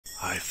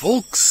Hi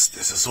folks,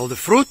 this is all the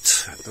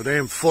fruit. Today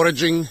I'm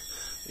foraging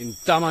in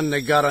Taman,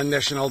 Negara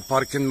National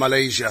Park in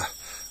Malaysia.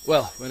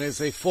 Well, when I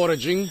say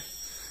foraging, in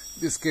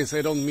this case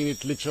I don't mean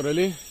it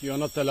literally. You are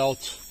not allowed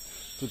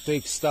to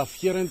take stuff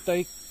here, and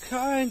I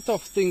kind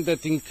of think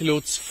that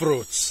includes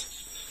fruits.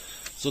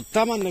 So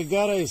Taman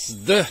Negara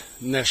is the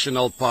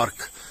national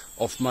park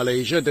of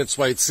Malaysia. That's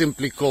why it's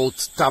simply called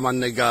Taman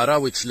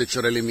Negara, which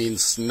literally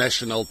means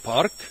national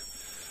park.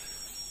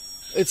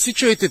 It's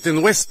situated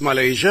in West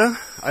Malaysia.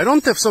 I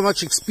don't have so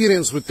much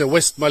experience with the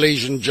West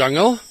Malaysian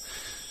jungle.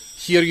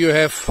 Here you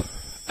have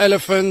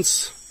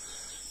elephants,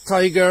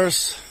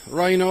 tigers,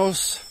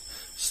 rhinos,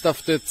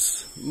 stuff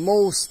that's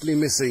mostly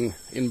missing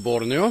in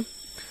Borneo.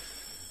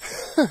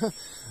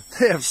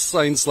 They have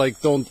signs like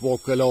don't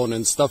walk alone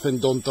and stuff, and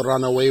don't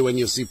run away when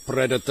you see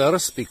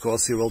predators,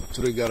 because you will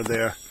trigger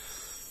their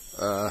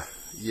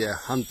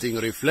hunting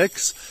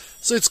reflex.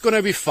 So it's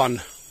gonna be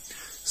fun.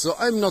 So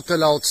I'm not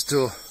allowed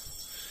to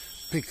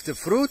pick the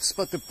fruits,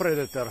 but the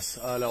predators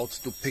are allowed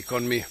to pick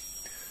on me.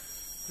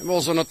 I'm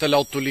also not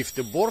allowed to leave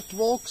the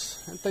boardwalks,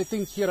 and I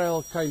think here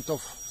I'll kind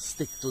of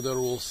stick to the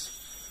rules.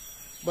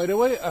 By the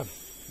way,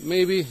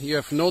 maybe you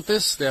have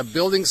noticed there are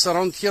buildings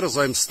around here,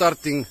 so I'm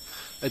starting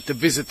at the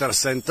visitor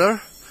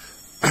center.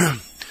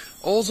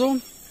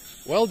 Also,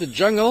 well, the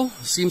jungle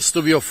seems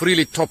to be of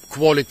really top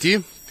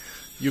quality.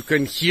 You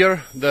can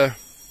hear a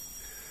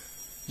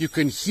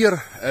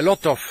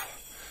lot of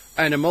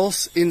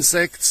animals,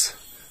 insects,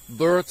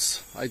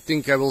 birds. I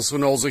think I will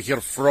soon also hear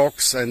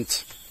frogs and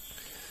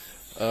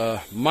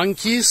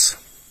monkeys.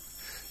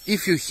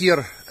 If you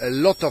hear a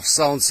lot of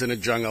sounds in a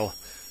jungle,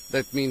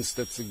 that means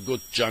that's a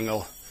good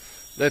jungle.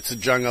 That's a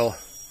jungle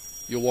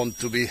you want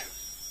to be.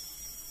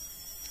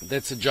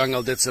 That's a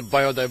jungle, that's a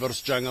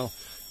biodiverse jungle,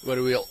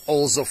 where we'll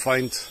also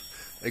find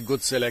a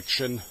good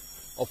selection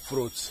of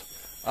fruits.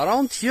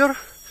 Around here,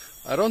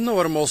 I don't know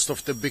where most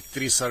of the big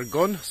trees are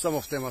gone. Some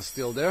of them are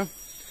still there.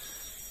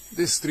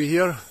 This tree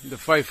here, the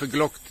 5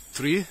 o'clock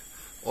tree,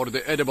 or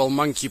the edible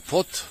monkey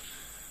pot,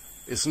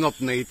 is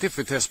not native.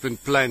 It has been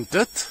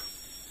planted.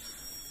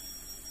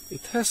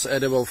 It has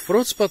edible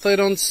fruits, but I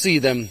don't see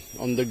them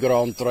on the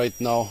ground right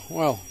now.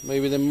 Well,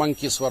 maybe the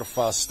monkeys were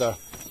faster.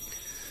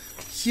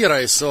 Here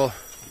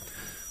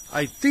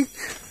I think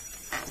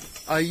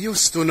I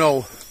used to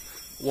know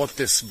what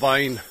this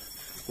vine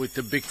with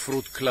the big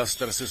fruit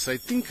clusters is. I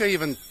think I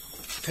even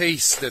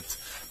tasted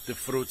the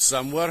fruit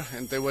somewhere,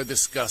 and they were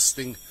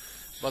disgusting.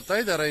 But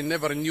either I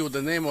never knew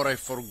the name or I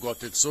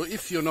forgot it. So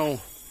if you know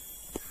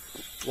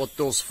what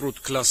those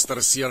fruit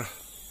clusters here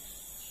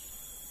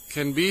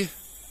can be,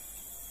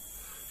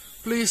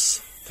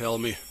 please tell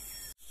me.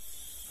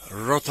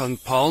 Rotten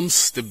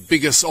palms, the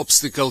biggest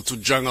obstacle to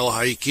jungle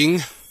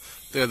hiking.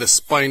 They're the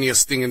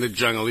spiniest thing in the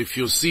jungle. If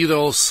you see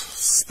those,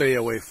 stay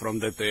away from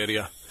that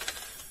area.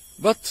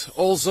 But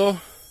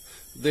also,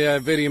 they are a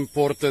very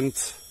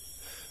important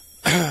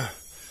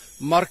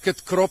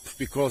market crop,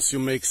 because you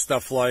make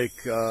stuff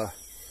like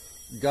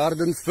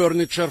garden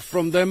furniture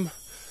from them.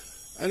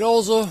 And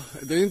also,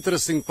 the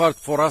interesting part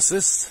for us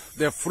is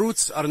their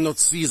fruits are not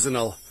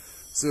seasonal,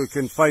 so you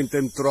can find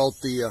them throughout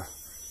the year.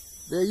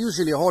 They're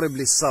usually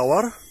horribly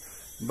sour,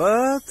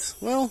 but,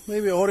 well,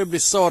 maybe a horribly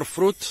sour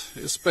fruit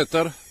is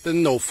better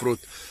than no fruit.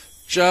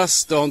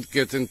 Just don't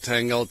get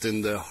entangled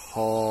in the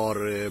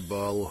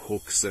horrible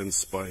hooks and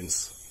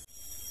spines.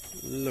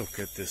 Look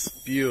at this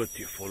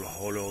beautiful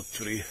hollow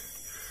tree.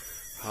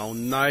 How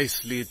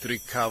nicely it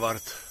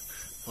recovered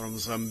from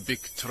some big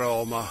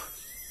trauma.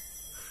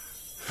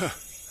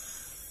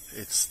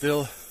 It's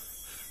still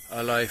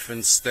alive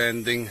and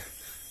standing.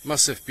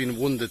 Must have been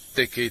wounded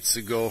decades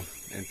ago,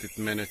 and it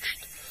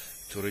managed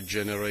to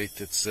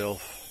regenerate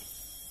itself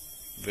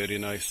very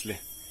nicely.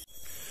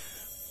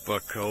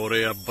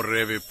 Bacaurea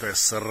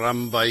brevipes,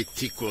 Rambai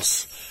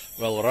ticus.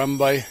 Well,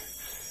 Rambai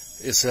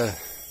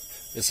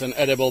is an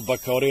edible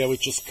Bacaurea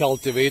which is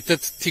cultivated.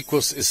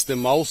 Ticus is the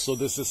mouse, so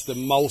this is the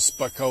mouse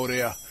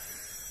Bacaurea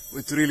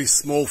with really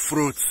small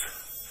fruits.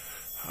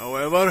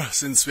 However,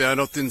 since we are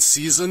not in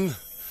season,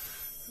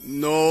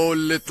 no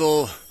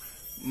little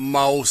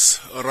mouse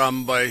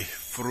Rambai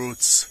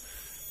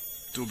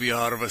fruits to be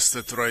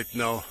harvested right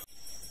now.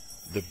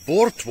 The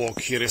boardwalk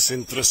here is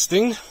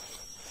interesting.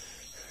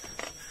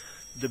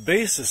 The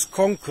base is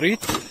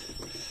concrete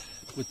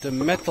with a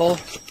metal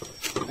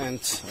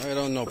and, I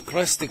don't know,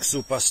 plastic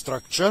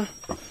superstructure.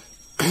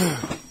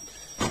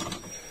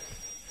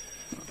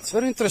 It's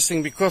very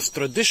interesting because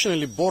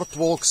traditionally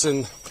boardwalks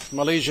in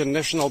Malaysian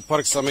national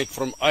parks are made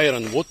from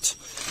ironwood.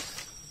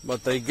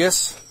 But I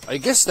guess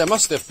there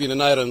must have been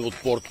an ironwood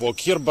boardwalk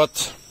here,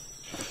 but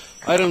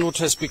ironwood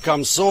has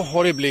become so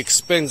horribly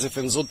expensive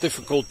and so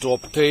difficult to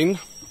obtain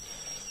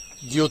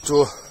due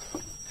to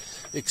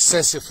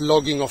excessive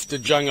logging of the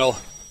jungle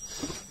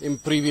in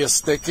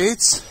previous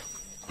decades,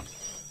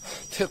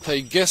 that I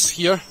guess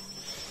here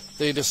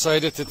they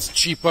decided it's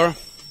cheaper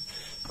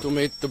to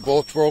make the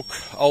boardwalk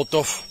out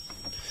of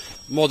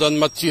modern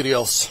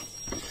materials.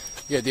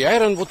 Yeah, the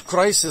ironwood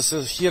crisis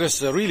here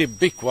is a really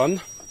big one.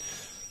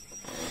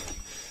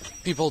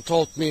 People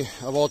told me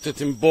about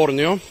it in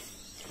Borneo.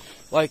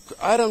 Like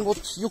ironwood,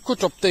 you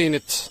could obtain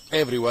it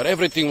everywhere.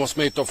 Everything was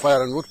made of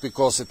ironwood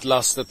because it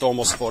lasted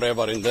almost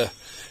forever in the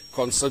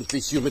constantly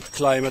humid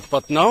climate.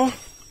 But now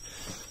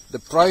the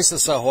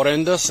prices are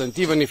horrendous, and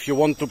even if you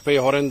want to pay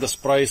horrendous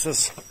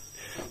prices,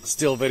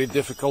 still very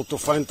difficult to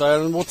find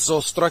ironwood. So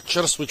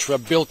structures which were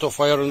built of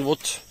ironwood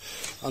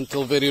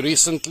until very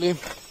recently,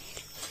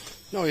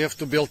 now you have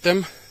to build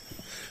them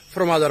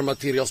from other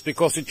materials,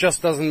 because it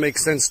just doesn't make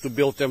sense to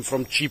build them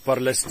from cheaper,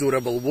 less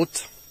durable wood.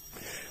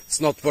 It's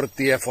not worth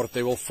the effort.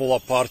 They will fall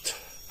apart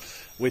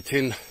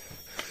within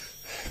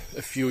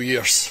a few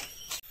years.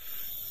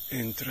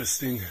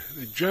 Interesting.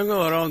 The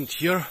jungle around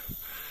here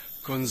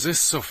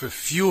consists of a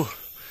few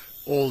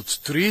old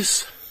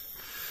trees,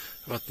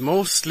 but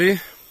mostly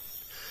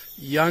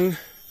young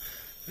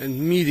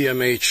and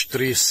medium-aged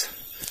trees.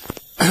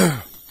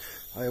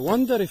 I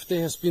wonder if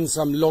there has been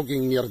some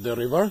logging near the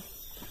river.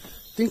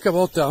 Think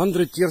about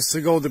 100 years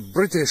ago, the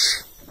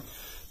British,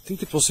 I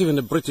think it was even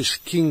a British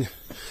king,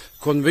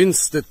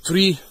 convinced the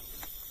 3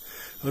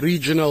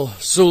 regional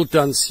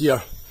sultans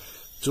here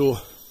to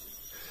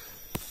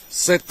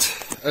set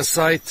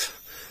aside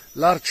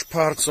large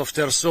parts of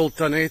their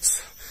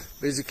sultanates,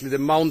 basically the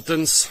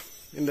mountains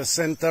in the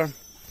center,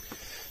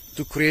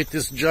 to create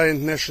this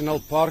giant national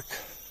park.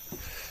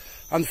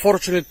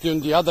 Unfortunately, on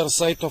the other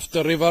side of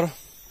the river,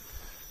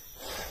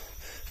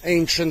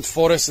 ancient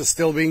forest is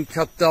still being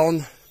cut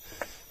down.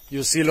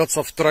 You see lots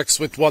of trucks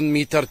with 1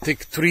 meter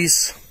thick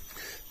trees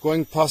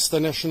going past the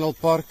national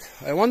park.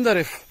 I wonder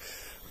if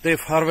they've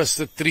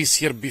harvested trees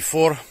here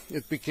before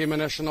it became a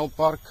national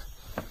park,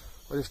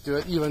 or if there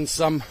were even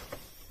some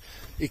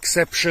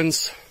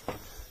exceptions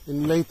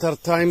in later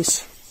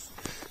times.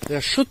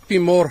 There should be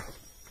more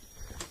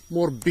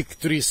big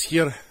trees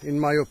here, in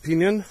my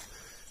opinion.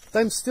 But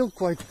I'm still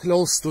quite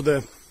close to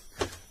the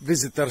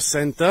visitor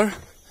center.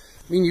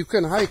 I mean, you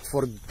can hike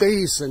for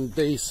days and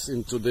days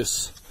into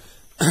this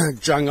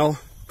jungle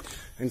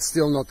and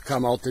still not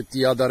come out at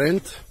the other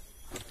end.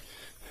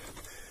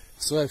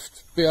 So I've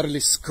barely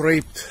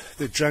scraped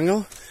the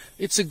jungle.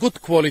 It's a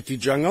good quality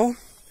jungle,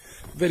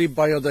 very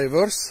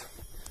biodiverse,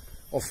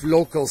 of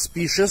local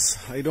species.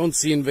 I don't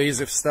see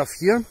invasive stuff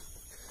here.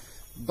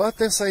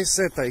 But as I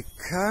said, I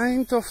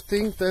kind of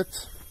think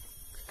that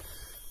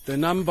the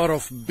number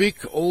of big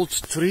old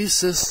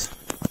trees is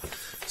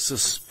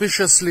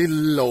suspiciously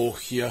low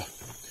here.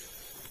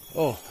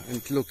 Oh,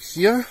 and look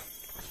here.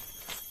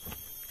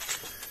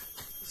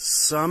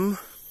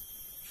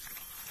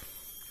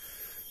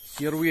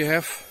 Here we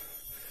have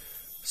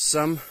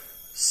some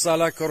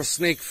salak or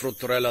snake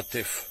fruit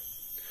relative.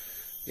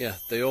 Yeah,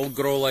 they all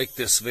grow like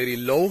this, very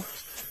low.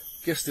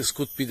 Guess this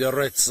could be the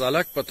red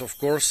salak, but of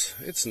course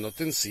it's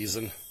not in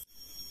season.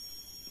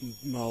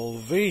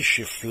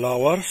 Malvaceae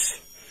flowers.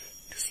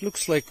 This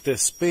looks like the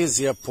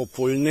Spesia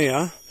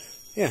populnea.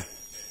 Yeah,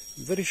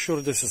 I'm very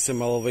sure this is a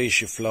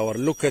Malvaceae flower.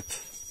 Look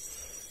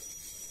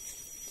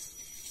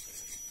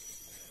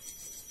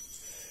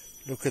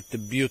at the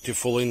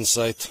beautiful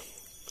inside.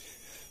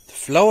 The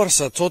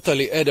flowers are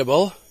totally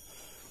edible,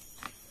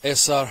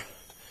 as are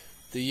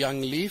the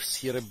young leaves.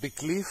 Here a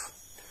big leaf,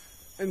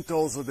 and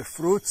also the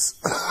fruits.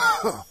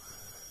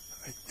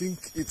 I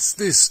think it's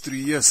this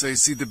tree. Yes, I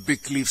see the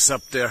big leaves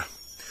up there.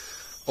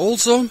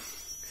 Also,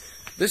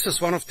 this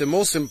is one of the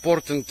most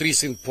important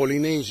trees in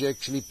Polynesia.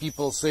 Actually,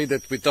 people say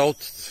that without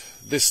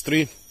this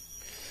tree,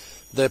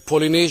 the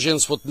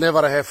Polynesians would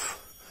never have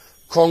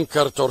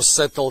conquered or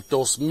settled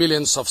those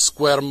millions of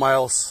square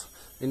miles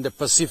in the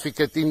Pacific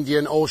and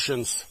Indian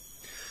Oceans.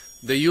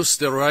 They used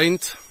the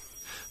rind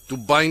to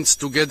bind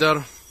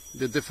together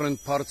the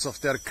different parts of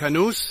their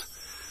canoes,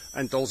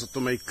 and also to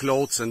make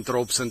clothes and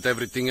ropes and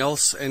everything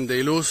else. And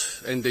they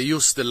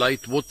used the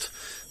light wood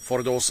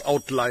for those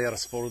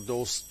outliers, for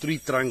those tree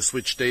trunks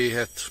which they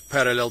had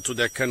parallel to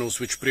their canoes,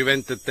 which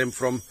prevented them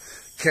from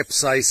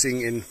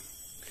capsizing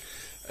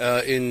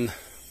in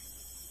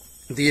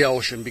the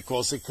ocean,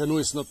 because a canoe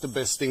is not the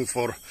best thing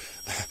for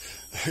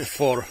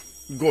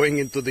going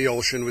into the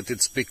ocean with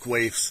its big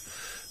waves.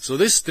 So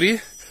this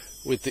tree,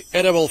 with the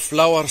edible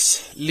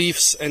flowers,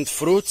 leaves and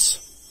fruits,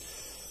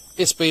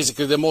 is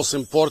basically the most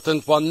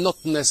important one,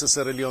 not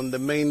necessarily on the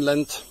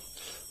mainland,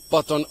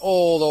 but on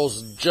all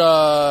those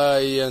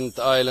giant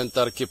island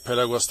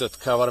archipelagos that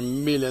cover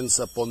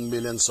millions upon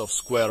millions of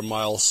square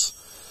miles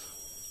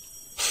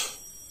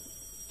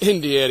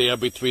in the area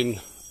between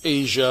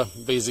Asia,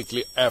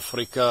 basically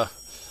Africa,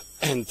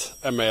 and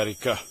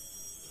America.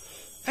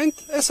 And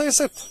as I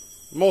said,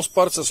 most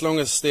parts, as long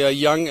as they are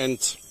young and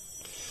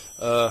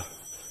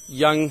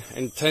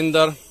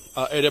tender,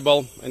 are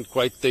edible and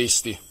quite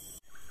tasty.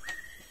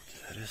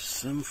 There is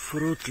some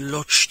fruit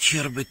lodged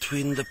here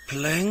between the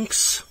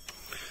planks.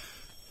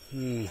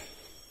 I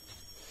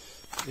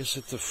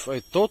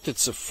thought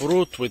it's a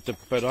fruit with a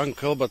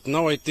peduncle, but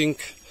now I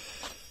think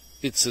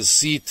it's a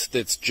seed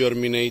that's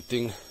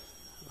germinating.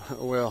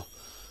 Well,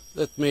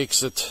 that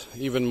makes it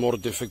even more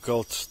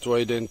difficult to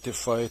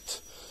identify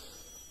it.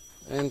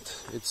 And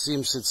it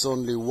seems it's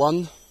only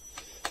one.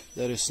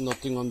 There is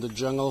nothing on the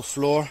jungle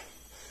floor.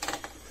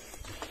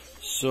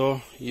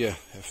 So yeah,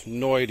 I have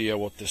no idea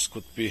what this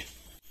could be.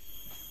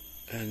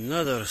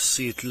 Another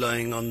seed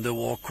lying on the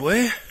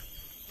walkway.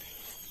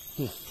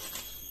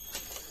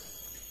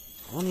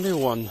 Only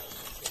one.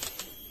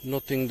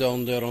 Nothing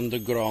down there on the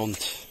ground.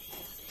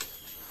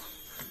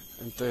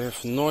 And I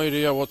have no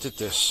idea what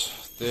it is.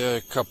 There are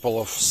a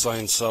couple of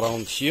signs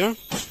around here,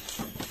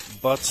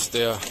 but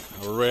they are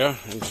rare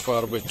and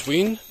far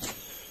between.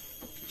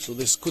 So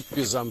this could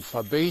be some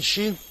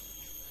fabaceae.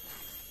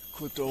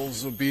 Could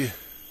also be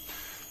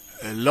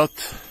a lot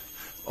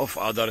of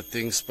other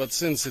things, but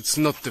since it's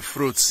not the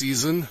fruit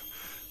season,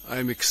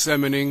 I'm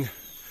examining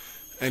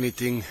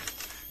anything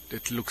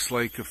that looks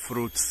like a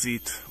fruit,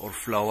 seed or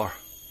flower.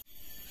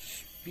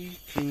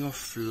 Speaking of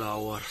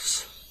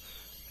flowers,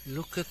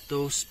 look at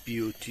those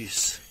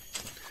beauties.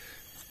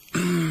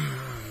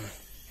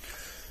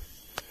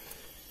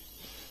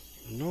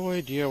 No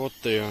idea what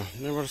they are,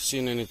 never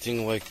seen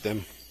anything like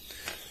them.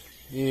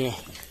 Yeah,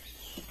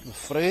 I'm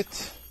afraid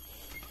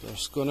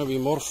there's gonna be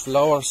more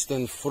flowers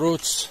than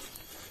fruits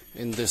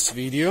in this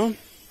video,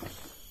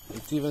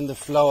 and even the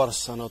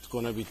flowers are not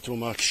gonna be too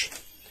much.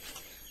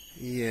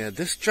 Yeah,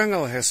 this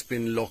jungle has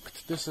been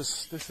locked. This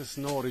is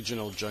no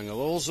original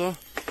jungle. Also,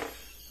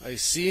 I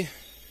see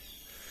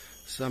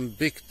some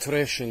big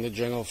trash in the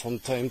jungle from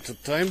time to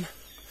time.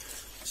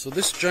 So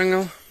this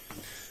jungle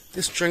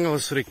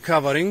is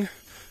recovering,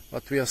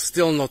 but we are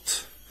still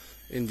not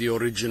in the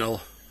original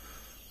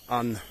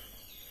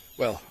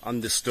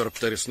undisturbed.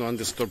 There is no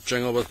undisturbed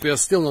jungle, but we are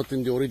still not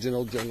in the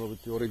original jungle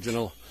with the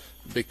original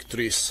big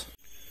trees.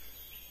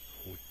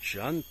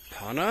 Hujan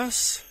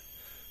panas,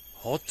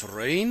 hot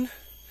rain.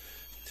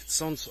 It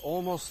sounds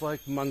almost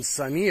like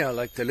manzanilla,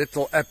 like the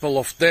little apple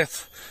of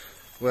death,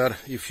 where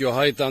if you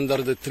hide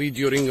under the tree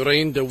during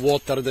rain, the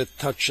water that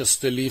touches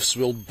the leaves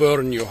will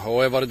burn you.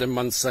 However, the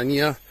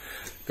manzanilla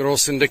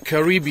grows in the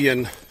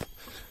Caribbean,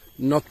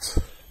 not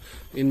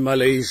in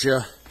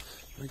Malaysia.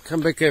 I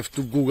come back, I have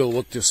to Google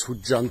what this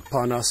hujan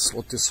panas,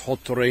 what this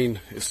hot rain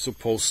is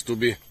supposed to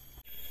be.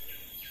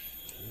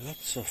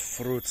 Lots of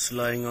fruits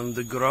lying on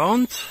the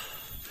ground.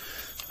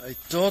 I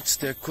thought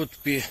there could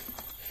be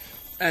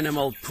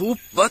animal poop,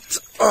 but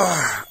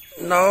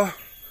no,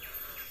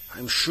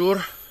 I'm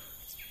sure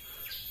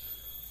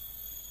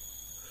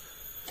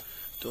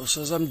those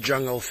are some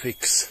jungle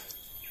figs.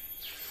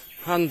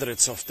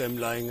 Hundreds of them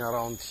lying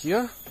around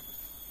here.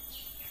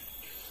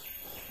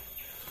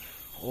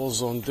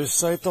 Also on this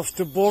side of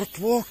the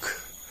boardwalk.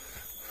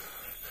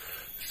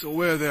 So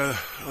where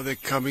are they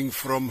coming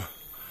from?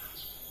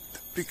 The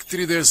big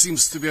tree there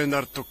seems to be an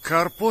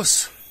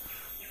artocarpus.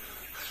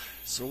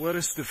 So where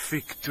is the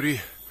fig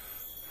tree?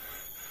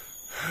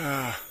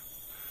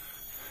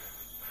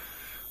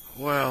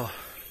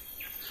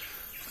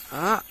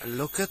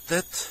 Look at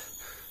that.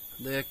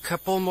 There are a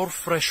couple more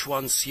fresh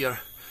ones here.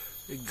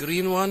 A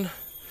green one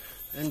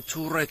and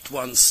two red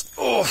ones.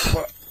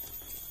 Oh,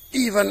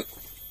 even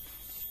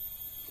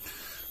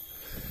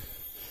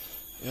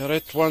a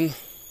red one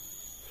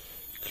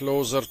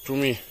closer to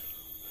me.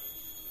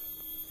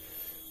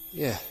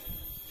 Yeah,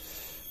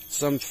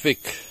 some fig.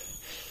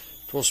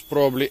 It was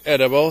probably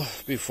edible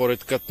before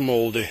it got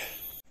moldy.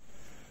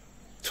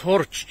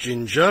 Torch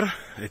ginger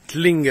at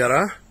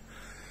Negara.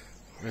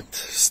 With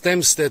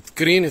stems that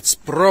green, it's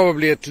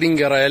probably at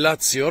Negara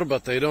elatior,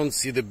 but I don't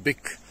see the big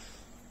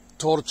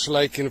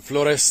torch-like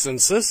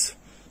inflorescences.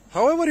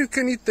 However, you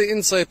can eat the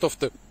inside of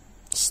the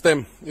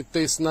stem. It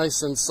tastes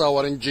nice and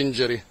sour and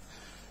gingery.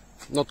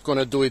 Not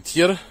gonna do it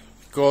here,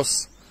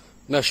 because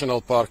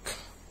national park.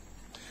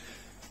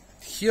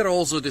 Here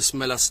also this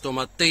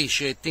Melastoma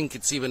teishi, I think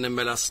it's even a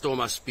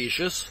Melastoma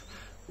species,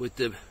 with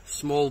the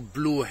small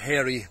blue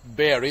hairy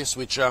berries,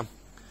 which are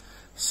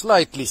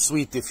slightly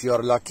sweet if you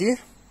are lucky.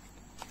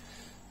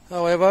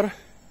 However,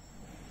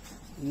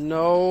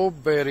 no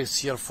berries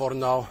here for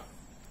now.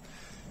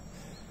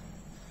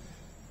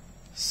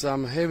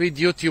 Some heavy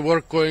duty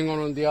work going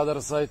on the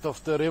other side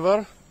of the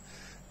river.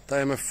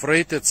 I'm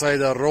afraid it's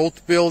either road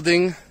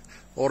building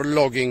or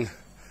logging.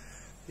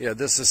 Yeah,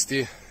 this is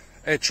the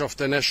edge of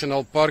the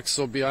national park,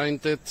 so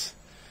behind it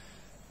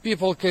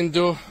people can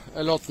do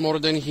a lot more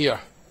than here.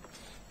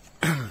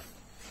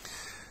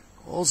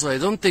 Also, I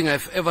don't think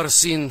I've ever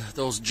seen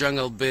those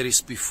jungle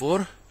berries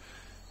before.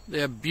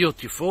 They are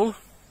beautiful,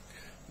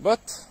 but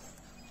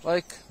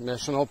like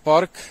national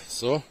park,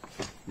 so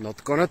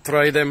not gonna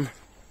try them.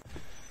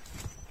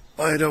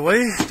 By the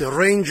way, the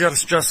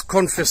rangers just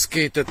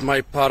confiscated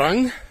my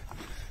parang,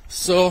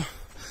 so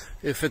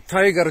if a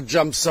tiger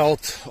jumps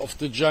out of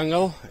the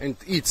jungle and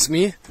eats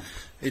me,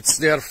 it's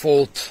their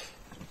fault.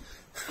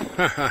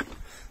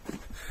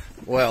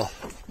 Well,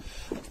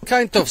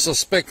 kind of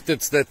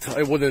suspected that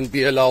I wouldn't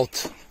be allowed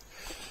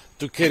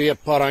to carry a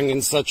parang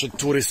in such a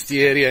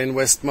touristy area in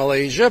West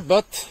Malaysia,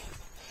 but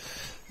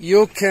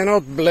you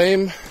cannot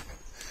blame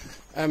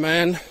a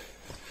man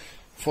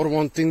for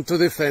wanting to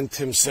defend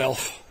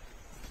himself.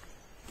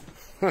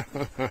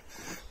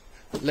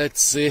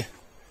 Let's see.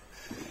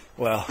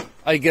 Well,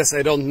 I guess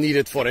I don't need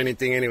it for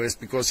anything anyways,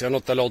 because you're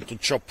not allowed to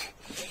chop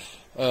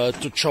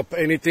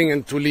anything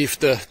and to leave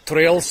the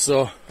trail,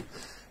 so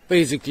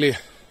basically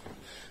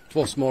it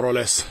was more or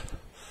less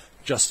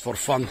just for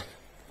fun.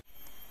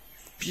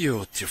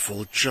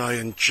 Beautiful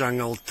giant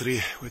jungle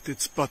tree with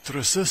its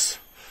buttresses.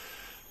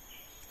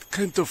 It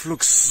kind of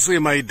looks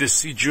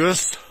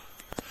semi-deciduous.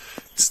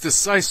 It's the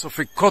size of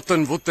a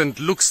cottonwood and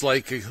looks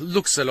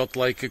a lot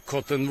like a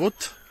cottonwood.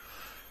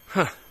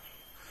 Huh.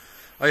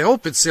 I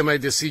hope it's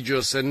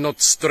semi-deciduous and not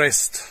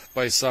stressed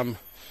by some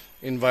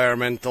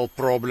environmental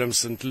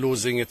problems and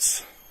losing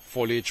its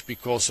foliage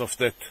because of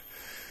that.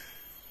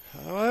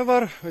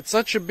 However, with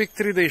such a big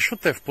tree they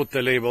should have put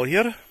a label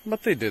here,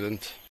 but they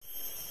didn't.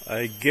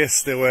 I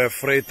guess they were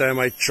afraid I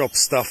might chop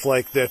stuff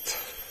like that.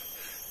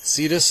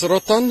 See this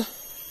rotan?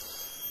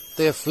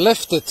 They have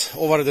left it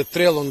over the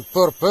trail on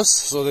purpose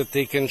so that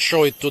they can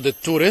show it to the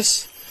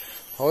tourists.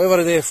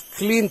 However, they have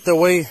cleaned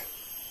away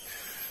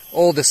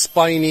all the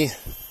spiny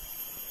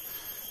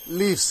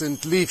leaves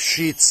and leaf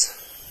sheets.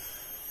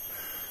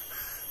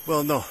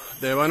 Well, no,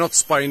 they were not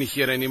spiny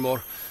here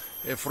anymore.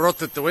 They've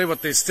rotted away, but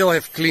they still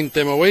have cleaned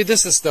them away.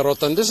 This is the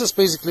rotan. This is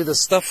basically the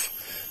stuff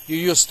you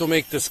use to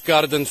make this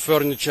garden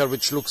furniture,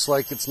 which looks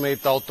like it's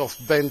made out of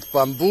bent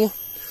bamboo.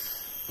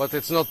 But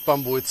it's not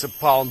bamboo, it's a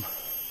palm.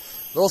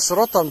 Those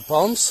rotan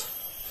palms,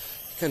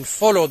 you can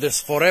follow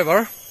this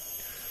forever.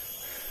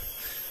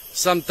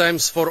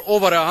 Sometimes for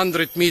over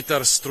 100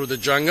 meters through the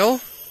jungle.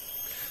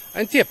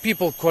 And yeah,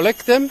 people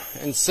collect them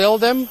and sell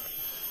them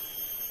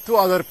to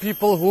other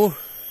people who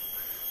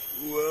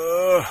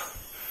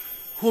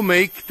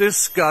make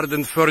this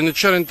garden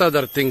furniture and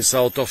other things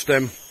out of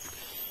them.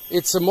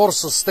 It's a more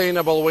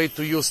sustainable way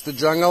to use the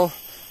jungle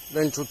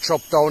than to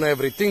chop down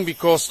everything,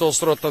 because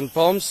those rotten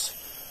palms,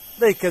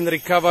 they can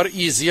recover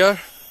easier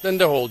than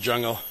the whole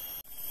jungle.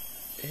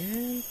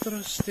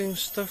 Interesting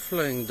stuff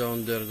lying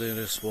down there in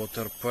this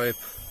water pipe.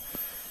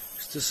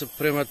 Is this a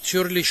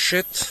prematurely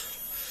shed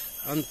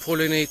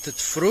unpollinated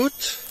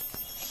fruit?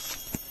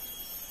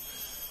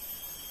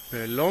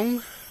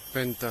 Pelong,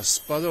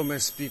 Pentaspadum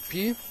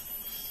spp.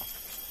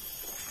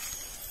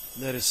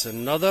 There is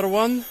another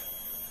one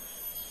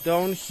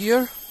down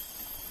here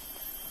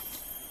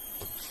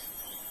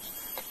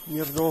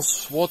near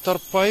those water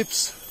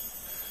pipes.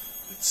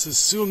 Let's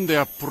assume they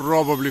are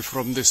probably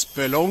from this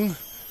pelong.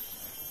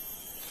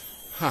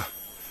 Huh.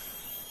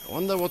 I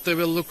wonder what they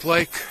will look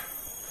like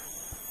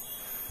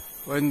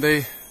when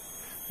they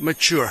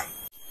mature.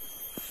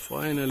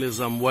 Finally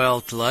some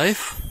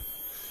wildlife,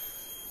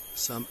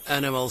 some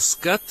animal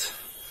scat.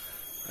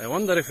 I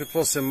wonder if it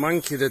was a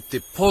monkey that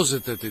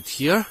deposited it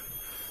here.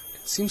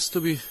 It seems to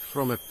be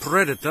from a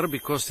predator,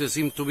 because there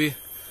seem to be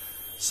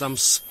some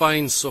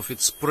spines of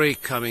its prey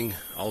coming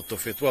out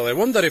of it. Well, I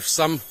wonder if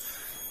some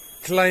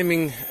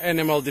climbing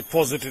animal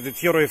deposited it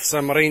here, or if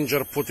some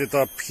ranger put it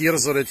up here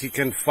so that he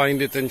can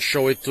find it and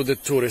show it to the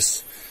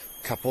tourists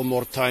a couple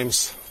more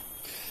times.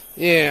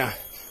 Yeah,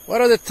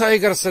 where are the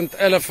tigers and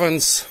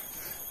elephants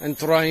and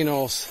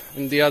rhinos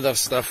and the other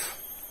stuff?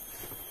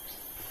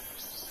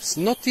 It's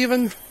not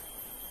even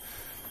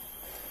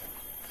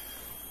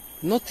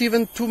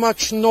too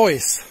much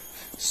noise.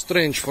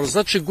 Strange, for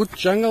such a good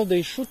jungle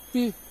they should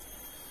be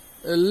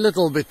a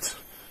little bit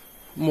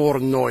more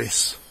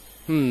noise.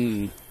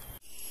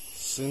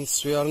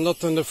 Since we are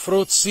not in the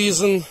fruit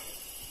season,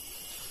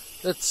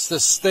 that's the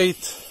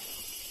state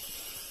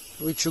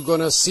which you're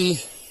gonna see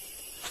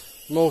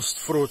most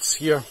fruits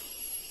here.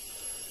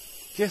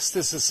 Guess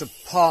this is a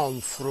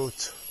palm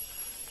fruit.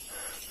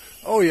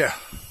 Oh yeah,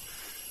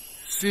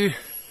 see,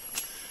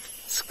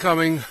 it's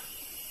coming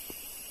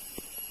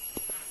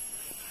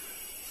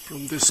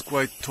from this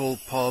quite tall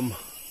palm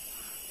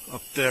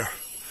up there.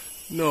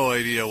 No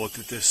idea what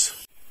it is.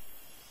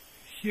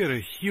 Here a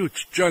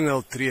huge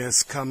jungle tree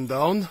has come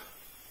down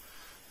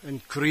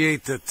and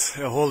created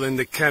a hole in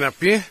the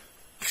canopy.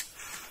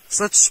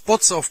 Such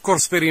spots are of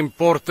course very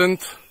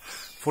important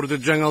for the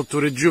jungle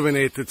to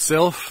rejuvenate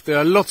itself. There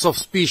are lots of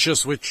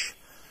species which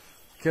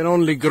can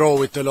only grow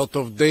with a lot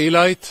of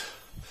daylight.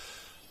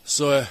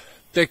 So a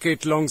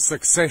decade-long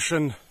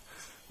succession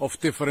of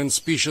different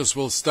species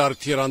will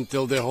start here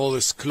until the hole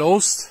is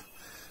closed.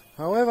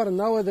 However,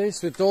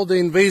 nowadays with all the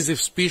invasive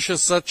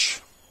species,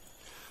 such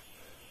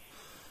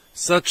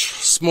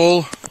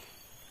small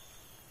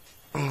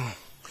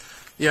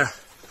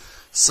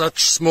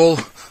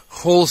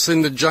holes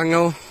in the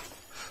jungle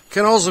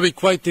can also be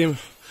quite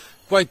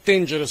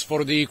dangerous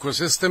for the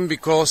ecosystem,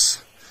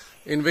 because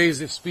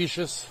invasive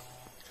species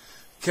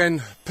can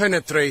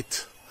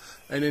penetrate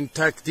an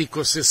intact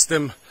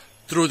ecosystem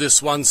through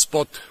this one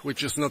spot,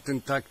 which is not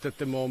intact at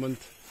the moment.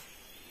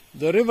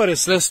 The river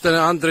is less than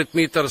 100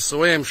 meters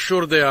away. I'm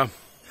sure there are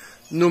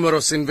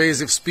numerous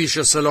invasive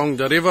species along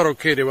the river.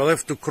 Okay, they will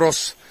have to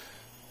cross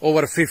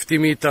over 50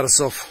 meters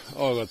of...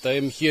 Oh God, I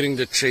am hearing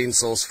the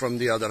chainsaws from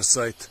the other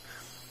side.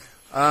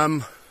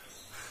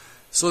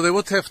 So they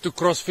would have to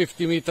cross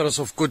 50 meters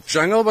of good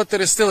jungle, but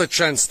there is still a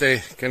chance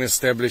they can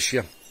establish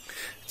here.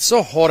 It's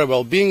so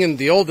horrible being in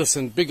the oldest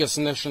and biggest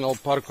national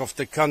park of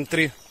the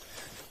country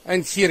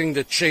and hearing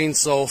the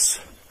chainsaws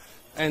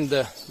and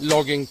the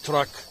logging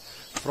truck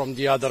from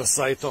the other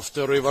side of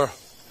the river.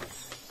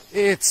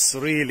 It's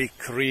really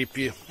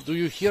creepy. Do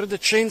you hear the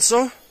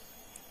chainsaw?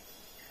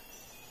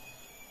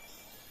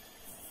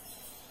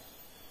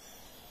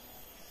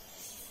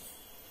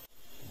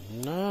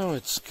 Now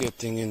it's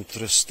getting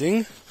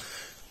interesting.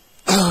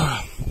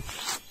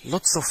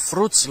 Lots of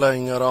fruits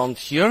lying around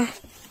here,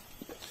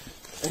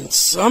 and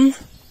some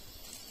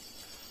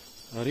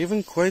are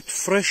even quite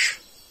fresh.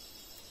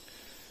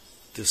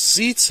 The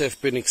seeds have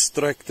been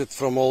extracted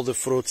from all the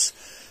fruits.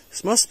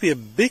 This must be a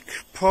big,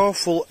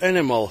 powerful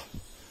animal.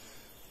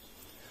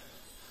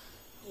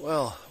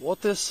 Well,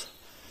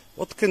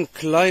 what can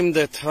climb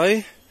that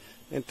high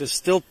and is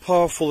still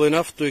powerful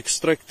enough to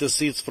extract the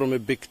seeds from a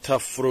big,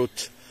 tough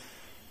fruit?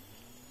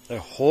 A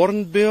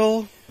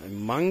hornbill, a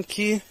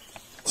monkey,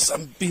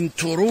 some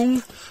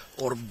binturong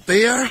or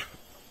bear.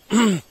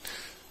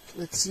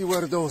 Let's see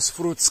where those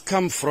fruits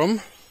come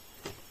from.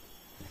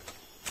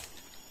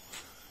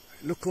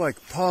 Look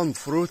like palm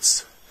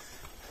fruits.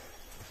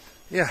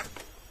 Yeah.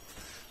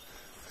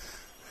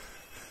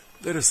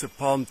 There is a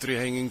palm tree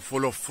hanging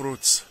full of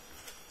fruits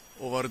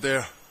over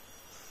there.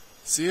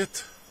 See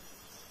it?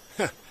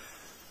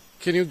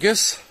 Can you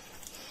guess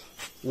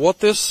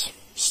what is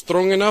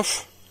strong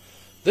enough?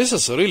 This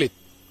is a really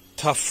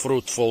tough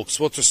fruit, folks.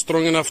 What is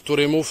strong enough to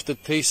remove the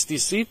tasty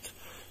seed?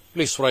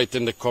 Please write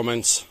in the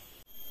comments.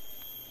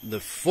 The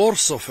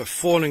force of a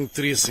falling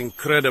tree is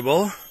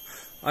incredible.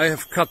 I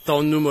have cut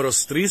down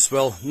numerous trees,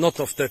 well, not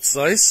of that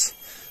size.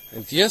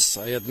 And yes,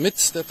 I admit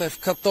that I've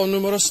cut down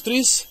numerous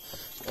trees,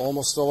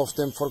 almost all of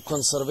them for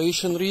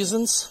conservation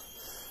reasons.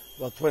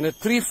 But when a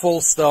tree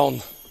falls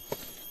down,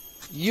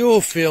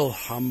 you feel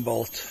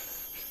humbled.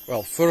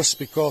 Well, first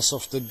because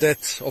of the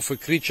death of a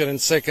creature, and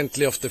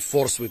secondly of the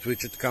force with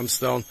which it comes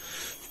down.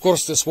 Of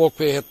course, this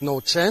walkway had no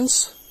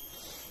chance.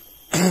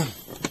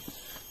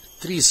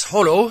 Tree is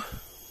hollow,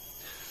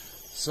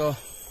 so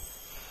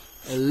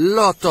a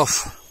lot of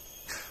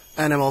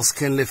animals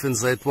can live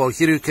inside. Well,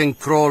 here you can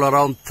crawl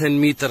around 10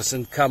 meters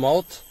and come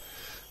out.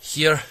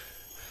 Here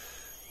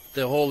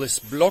the hole is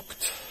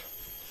blocked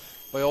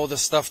by all the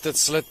stuff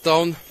that's let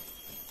down.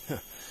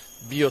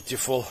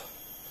 Beautiful.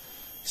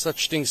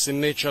 Such things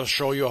in nature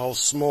show you how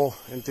small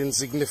and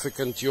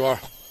insignificant you are.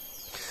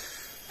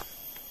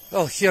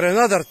 Well, here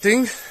another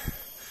thing.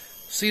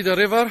 See the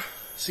river?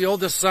 See all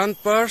the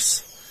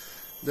sandbars?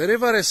 The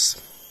river is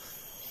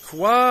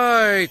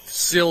quite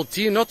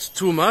silty, not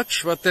too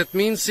much, but that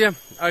means, yeah,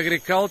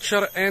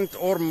 agriculture and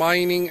or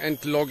mining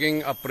and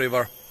logging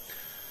upriver.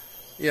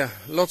 Yeah,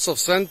 lots of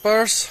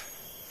sandbars.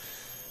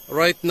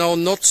 Right now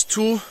not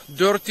too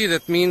dirty,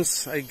 that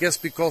means, I guess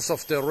because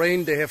of the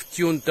rain they have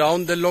tuned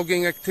down the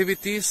logging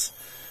activities.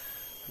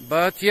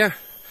 But yeah,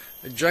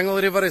 the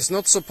jungle river is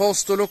not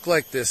supposed to look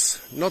like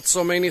this. Not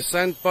so many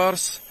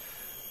sandbars,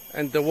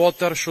 and the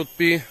water should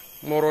be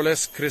more or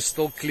less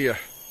crystal clear.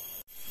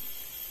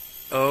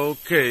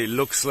 Okay,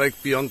 looks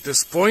like beyond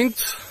this point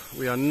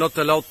we are not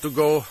allowed to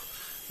go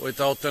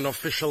without an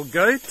official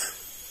guide.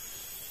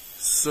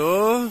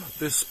 So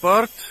this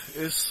part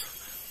is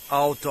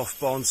out of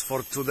bounds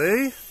for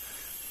today,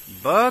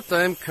 but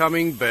I'm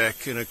coming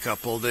back in a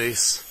couple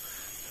days.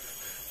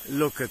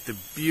 Look at the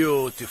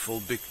beautiful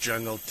big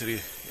jungle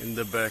tree in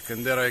the back,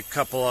 and there are a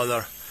couple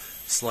other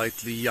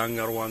slightly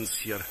younger ones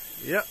here.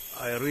 Yeah,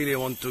 I really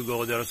want to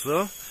go there,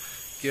 so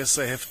guess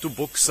I have to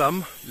book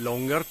some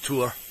longer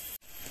tour.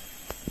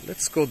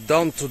 Let's go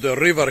down to the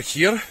river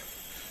here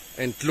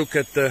and look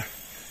at the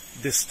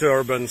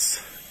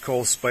disturbance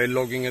caused by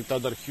logging and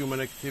other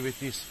human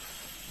activities.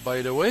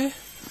 By the way,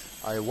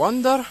 I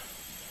wonder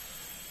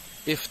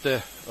if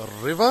the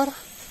river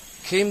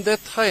came that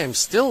high. I'm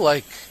still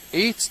like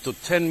 8 to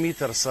 10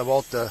 meters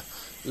above the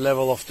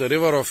level of the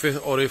river,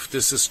 or if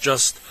this is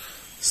just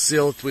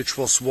silt which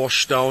was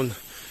washed down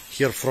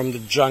here from the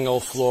jungle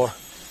floor.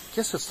 I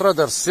guess it's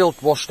rather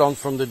silt washed down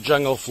from the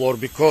jungle floor,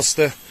 because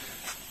the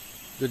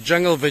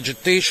jungle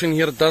vegetation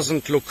here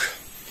doesn't look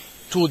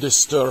too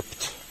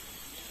disturbed.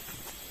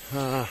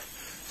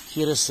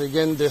 Here is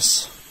again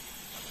this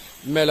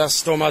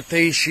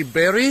Melastomateishi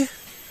berry.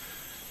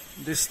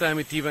 This time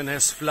it even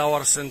has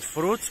flowers and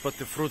fruits, but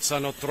the fruits are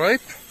not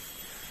ripe.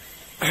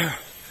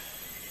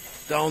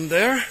 Down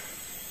there,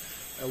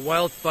 a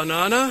wild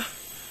banana,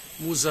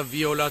 Musa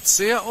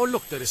violacea. Oh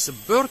look, there is a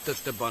bird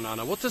at the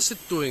banana. What is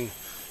it doing?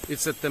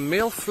 It's at the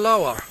male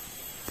flower.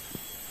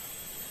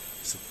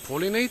 Is it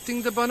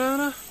pollinating the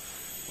banana?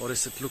 Or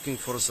is it looking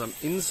for some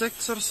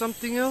insects or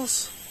something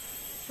else?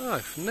 Oh,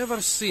 I've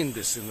never seen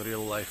this in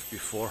real life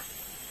before.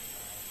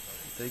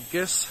 I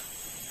guess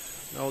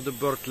now the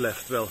bird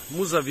left. Well,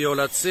 Musa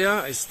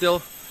violacea, I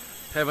still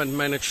haven't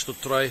managed to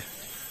try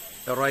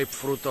a ripe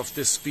fruit of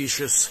this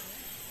species.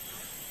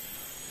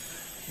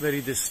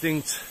 Very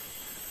distinct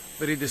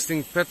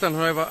pattern,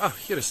 however.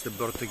 Here is the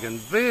bird again.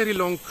 Very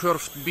long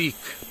curved beak.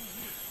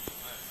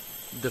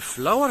 The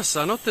flowers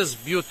are not as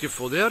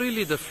beautiful. They are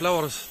really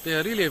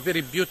a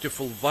very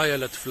beautiful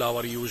violet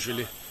flower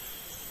usually.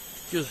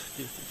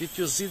 Did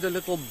you see the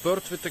little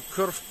bird with the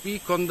curved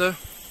beak on the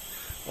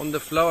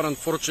flower?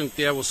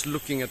 Unfortunately, I was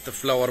looking at the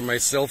flower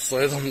myself, so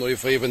I don't know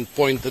if I even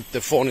pointed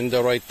the phone in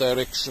the right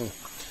direction.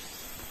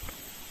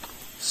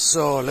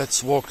 So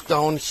let's walk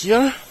down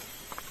here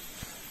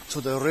to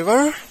the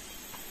river.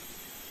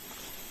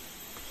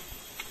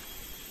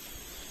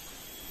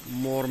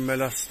 More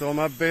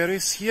melastoma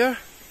berries here.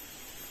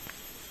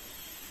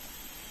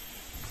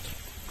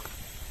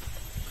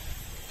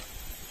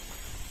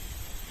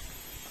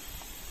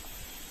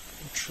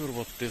 Not sure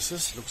what this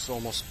is, looks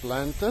almost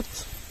planted.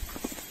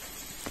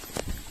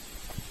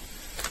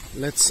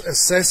 Let's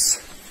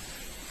assess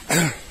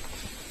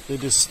the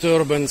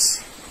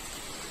disturbance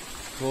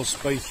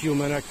caused by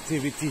human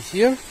activity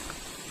here.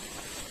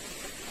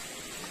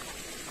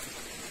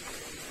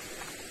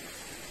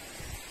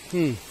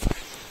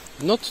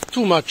 Not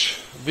too much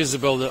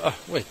visible.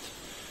 Wait,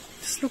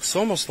 this looks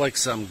almost like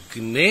some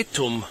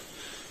gnetum.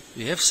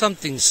 We have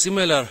something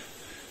similar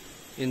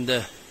in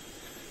the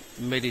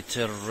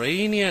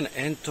Mediterranean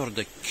and or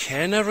the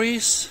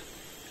Canaries,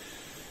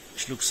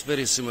 which looks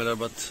very similar,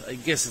 but I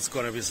guess it's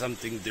gonna be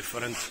something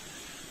different.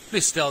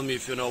 Please tell me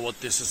if you know what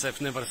this is.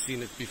 I've never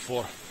seen it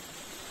before.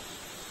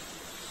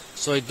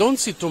 So I don't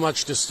see too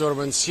much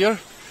disturbance here.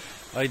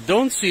 I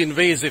don't see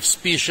invasive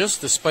species,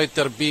 despite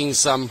there being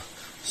some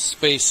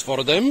space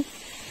for them.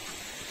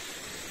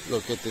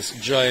 Look at this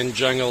giant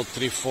jungle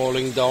tree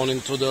falling down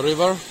into the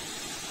river.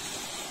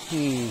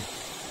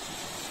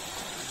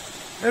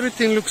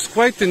 Everything looks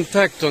quite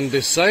intact on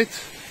this side.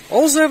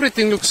 Also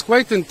everything looks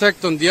quite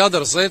intact on the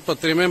other side,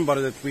 but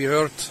remember that we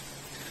heard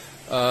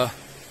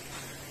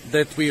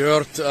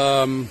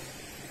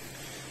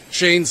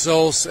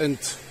chainsaws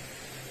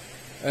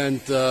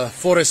and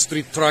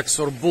forestry trucks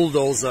or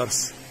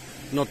bulldozers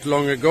not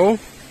long ago.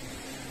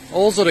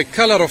 Also the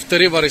color of the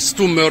river is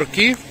too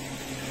murky.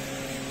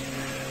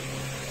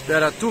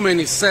 There are too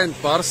many sand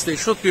bars. There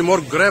should be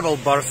more gravel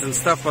bars and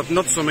stuff, but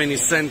not so many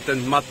sand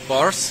and mud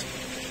bars.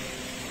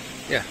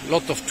 Yeah, a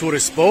lot of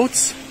tourist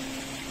boats.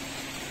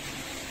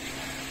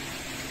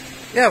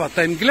 Yeah, but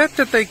I'm glad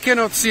that I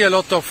cannot see a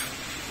lot of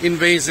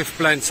invasive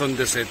plants on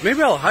this side.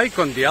 Maybe I'll hike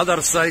on the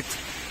other side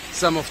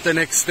some of the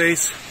next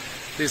days.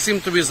 There seem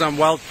to be some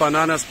wild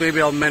bananas.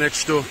 Maybe I'll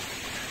manage to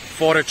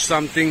forage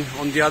something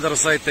on the other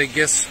side. I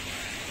guess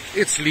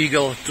it's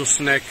legal to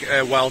snack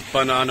a wild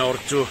banana or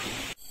two.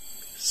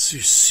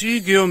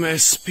 Syzygium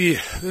sp.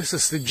 This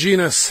is the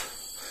genus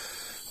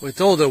with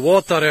all the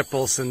water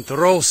apples and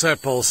rose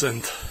apples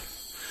and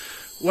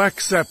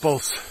wax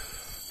apples.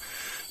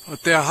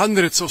 But there are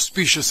hundreds of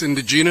species in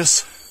the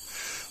genus,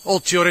 all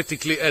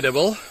theoretically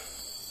edible.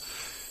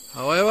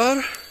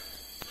 However,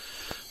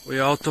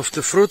 we're out of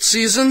the fruit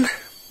season.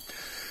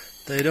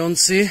 I don't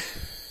see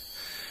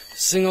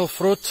single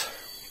fruit,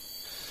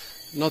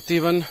 not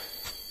even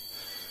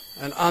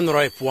an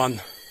unripe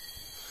one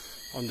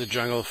on the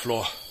jungle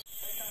floor.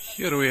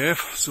 Here we have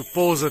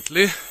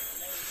supposedly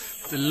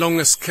the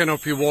longest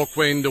canopy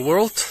walkway in the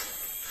world.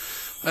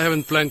 I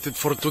haven't planned it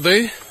for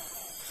today,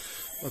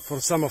 but for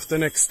some of the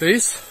next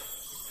days.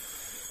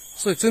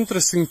 So it's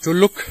interesting to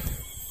look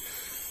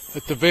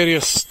at the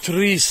various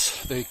trees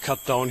they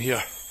cut down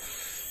here.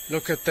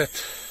 Look at that.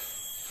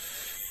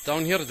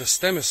 Down here the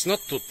stem is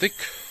not too thick.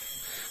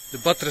 The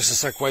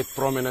buttresses are quite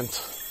prominent.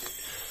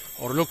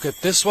 Or look at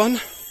this one.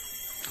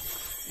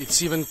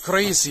 It's even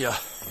crazier.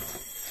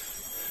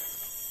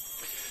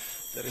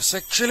 There is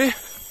actually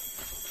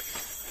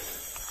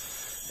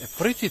a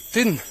pretty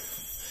thin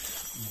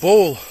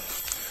bole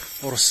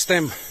or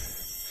stem.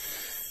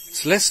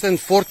 It's less than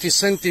 40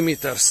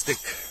 centimeters thick.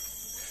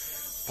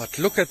 But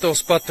look at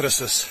those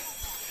buttresses.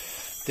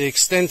 They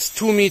extend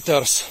 2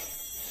 meters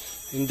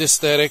in this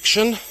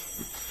direction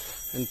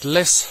and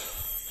less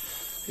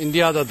in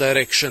the other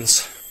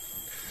directions.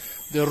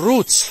 The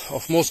roots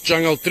of most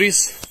jungle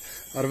trees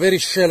are very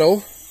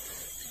shallow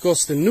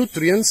because the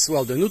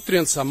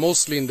nutrients are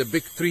mostly in the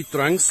big tree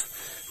trunks,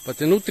 but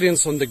the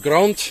nutrients on the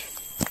ground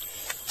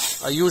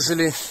are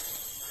usually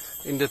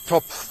in the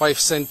top 5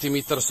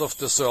 centimeters of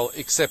the soil,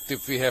 except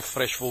if we have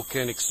fresh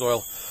volcanic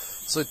soil.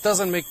 So it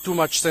doesn't make too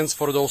much sense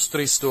for those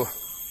trees to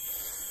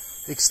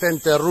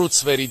extend their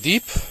roots very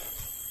deep.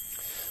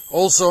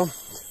 Also,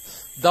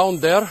 down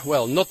there,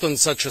 well, not on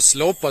such a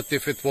slope, but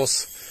if it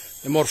was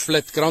a more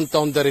flat ground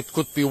down there, it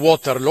could be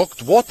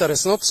waterlogged. Water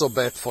is not so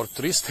bad for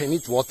trees, they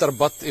need water,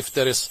 but if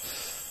the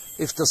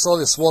soil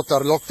is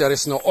waterlogged, there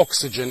is no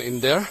oxygen in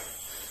there.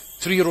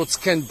 Tree roots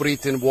can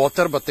breathe in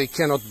water, but they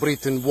cannot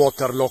breathe in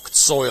waterlogged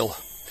soil.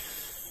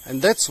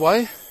 And that's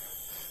why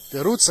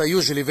the roots are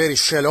usually very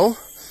shallow.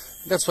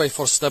 That's why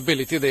for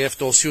stability they have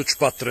those huge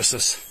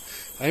buttresses.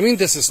 I mean,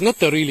 this is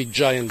not a really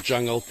giant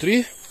jungle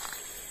tree,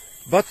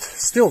 but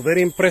still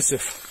very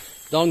impressive.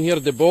 Down here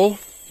the bole,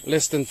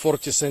 less than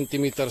 40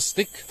 centimeters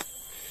thick,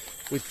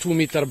 with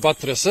 2-meter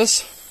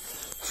buttresses.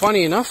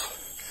 Funny enough,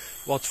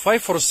 about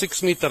 5 or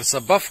 6 meters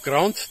above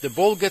ground, the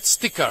bole gets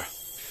thicker,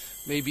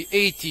 maybe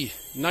 80,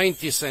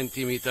 90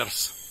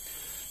 centimeters.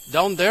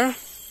 Down there,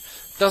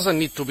 doesn't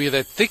need to be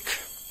that thick,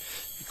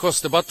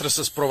 because the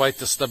buttresses provide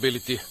the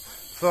stability.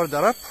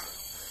 Further up,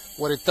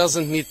 where it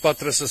doesn't need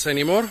buttresses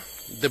anymore,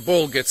 the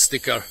bole gets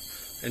thicker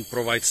and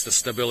provides the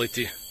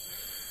stability.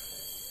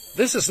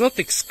 This is not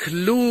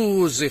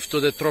exclusive to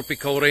the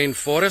tropical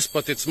rainforest,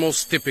 but it's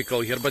most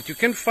typical here. But you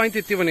can find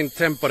it even in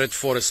temperate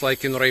forests,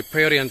 like in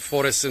riparian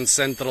forests in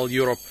Central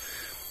Europe.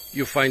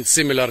 You find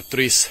similar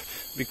trees,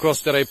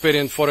 because the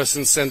riparian forests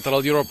in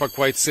Central Europe are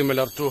quite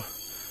similar to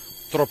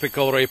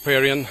tropical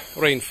riparian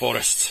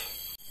rainforests.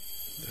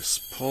 This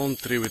palm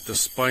tree with the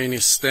spiny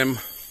stem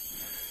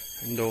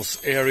and those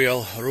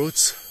aerial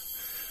roots,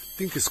 I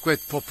think is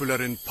quite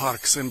popular in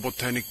parks and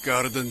botanic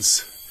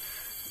gardens.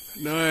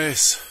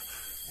 Nice,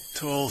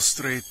 tall,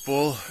 straight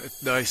bole,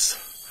 with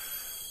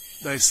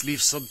nice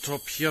leaves on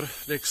top here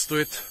next to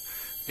it.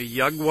 A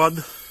young one.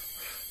 I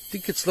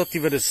think it's not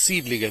even a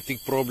seedling. I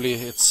think probably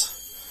it's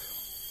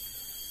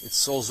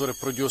also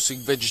reproducing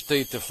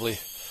vegetatively.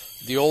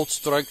 The old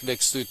trunk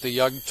next to it, a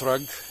young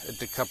trunk,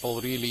 and a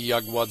couple really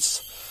young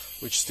ones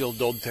which still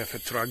don't have a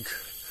trunk.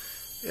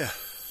 Yeah,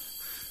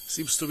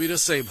 seems to be the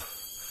same.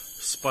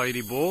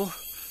 Spiny bole.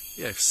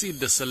 Yeah, I've seen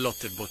this a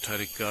lot in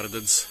botanic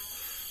gardens.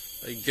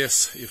 I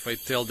guess if I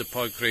tell the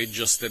park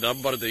rangers the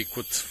number, they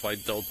could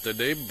find out the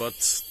name,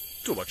 but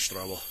too much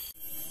trouble.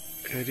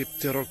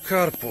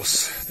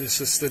 Dipterocarpus.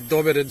 This is the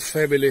dominant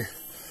family,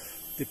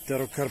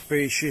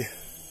 Dipterocarpaceae,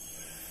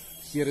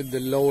 here in the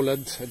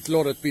lowland. And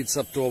lowland means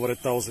up to over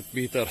 1,000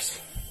 meters.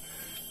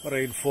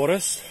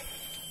 Rainforest.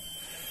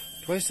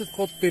 Why is it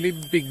called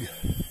Belimbing?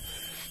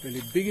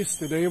 Belimbing is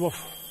the name of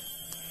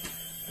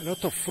a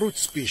lot of fruit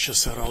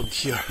species around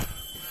here.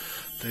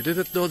 I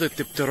didn't know that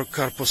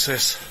Dipterocarpus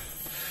has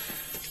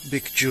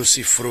big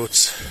juicy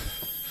fruits.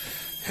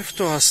 Have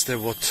to ask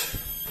them what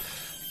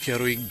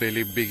carrying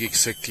Belimbing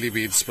exactly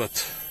means,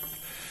 but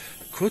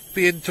could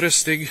be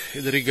interesting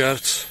in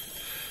regards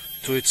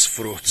to its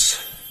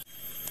fruits.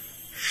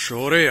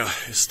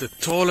 Shorea is the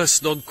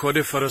tallest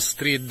non-coniferous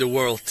tree in the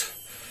world.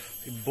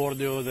 In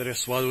Borneo there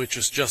is one which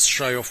is just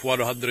shy of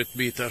 100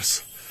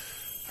 meters.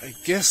 I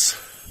guess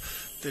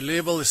the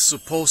label is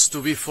supposed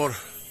to be for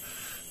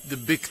the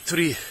big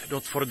tree,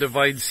 not for the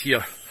vines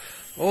here.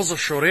 Also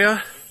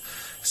Shorea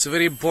is a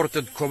very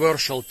important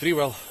commercial tree,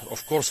 well,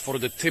 of course for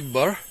the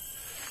timber.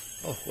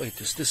 Oh wait,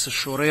 is this a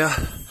Shorea?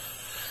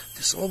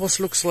 This almost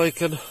looks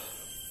like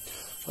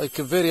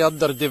a very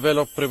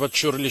underdeveloped,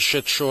 prematurely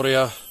shed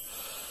Shorea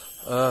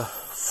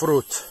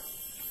fruit.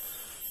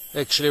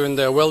 Actually, when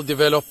they are well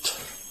developed,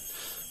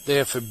 they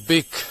have a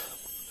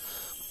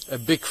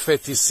big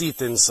fatty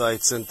seed inside,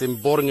 and in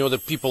Borneo the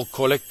people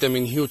collect them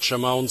in huge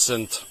amounts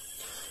and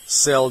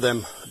sell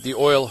them. The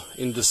oil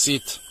in the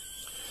seed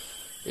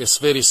is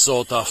very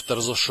sought after.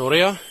 So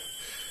Shorea,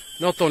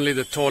 not only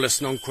the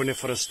tallest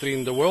non-coniferous tree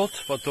in the world,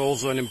 but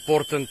also an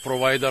important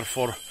provider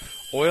for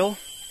oil.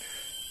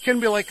 Can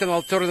be like an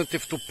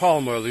alternative to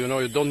palm oil. You know,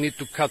 you don't need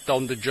to cut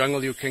down the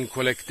jungle, you can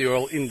collect the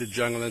oil in the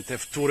jungle and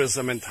have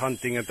tourism and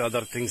hunting and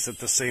other things at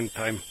the same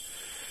time.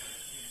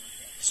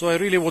 So I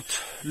really would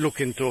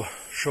look into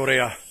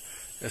Shorea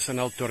as an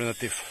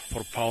alternative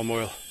for palm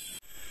oil.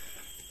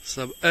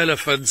 Some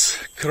elephants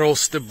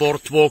cross the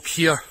boardwalk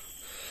here.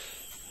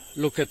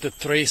 Look at the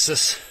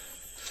traces.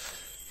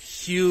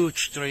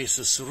 Huge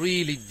traces,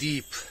 really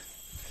deep.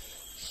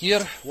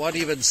 Here one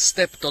even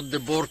stepped on the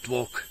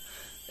boardwalk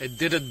and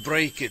didn't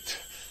break it.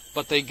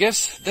 But I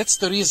guess that's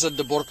the reason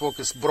the boardwalk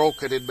is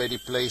broken in many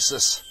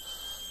places.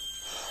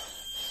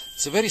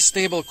 It's a very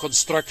stable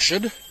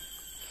construction.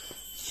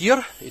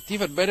 Here it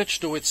even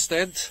managed to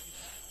withstand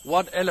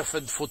one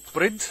elephant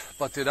footprint,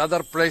 but in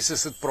other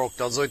places it broke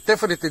down. So it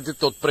definitely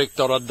did not break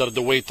down under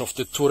the weight of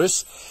the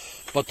tourists,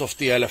 but of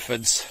the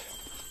elephants.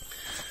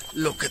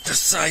 Look at the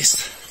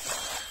size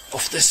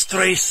of this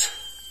trace.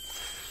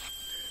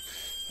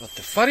 But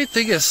the funny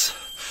thing is,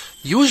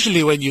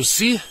 usually when you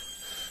see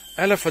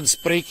elephants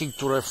breaking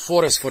through a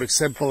forest, for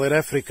example in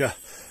Africa,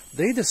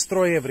 they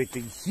destroy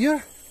everything.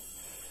 Here,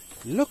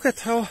 look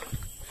at how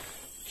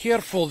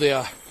careful they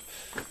are.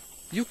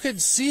 You can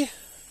see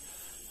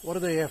where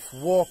they have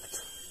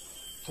walked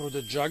through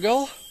the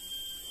jungle,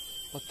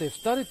 but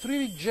they've done it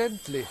really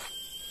gently.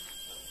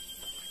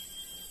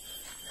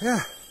 Yeah.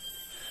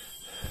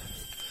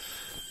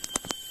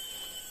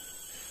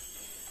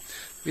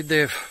 They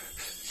have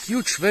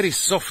huge, very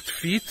soft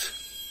feet.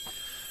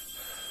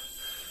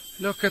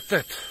 Look at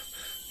that.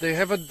 They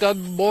haven't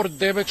done more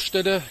damage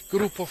than a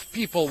group of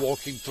people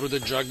walking through the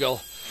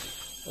jungle.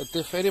 And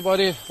if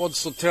anybody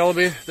wants to tell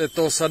me that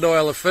those are no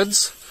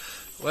elephants,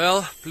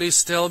 well,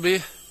 please tell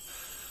me,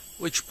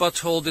 which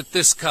butthole did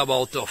this come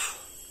out of?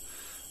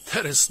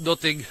 There is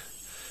nothing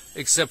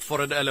except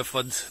for an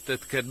elephant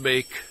that can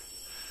make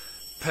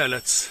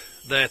pellets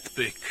that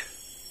big.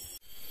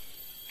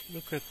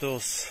 Look at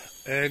those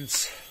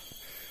ants,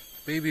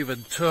 maybe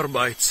even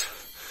termites,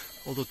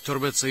 although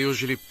termites are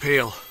usually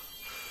pale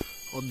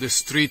on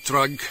this tree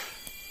trunk.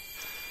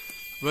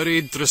 Very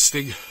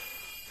interesting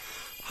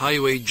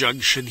highway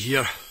junction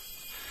here.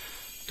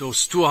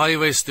 Those two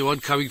highways, the one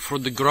coming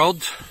from the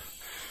ground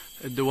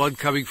and the one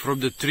coming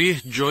from the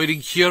tree, joining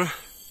here,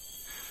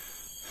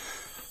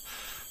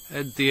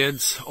 and the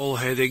ends all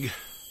heading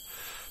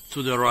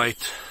to the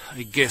right,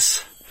 I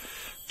guess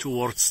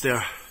towards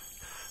their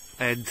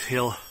ant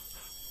hill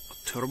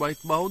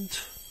termite mound.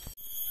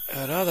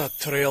 Another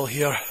trail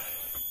here.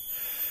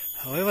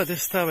 However,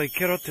 this time I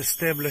cannot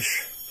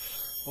establish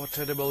what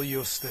animal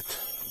used it.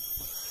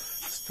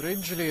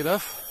 Strangely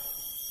enough,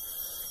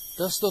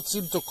 does not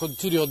seem to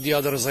continue on the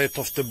other side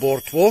of the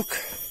boardwalk.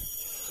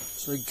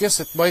 So I guess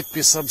it might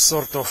be some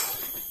sort of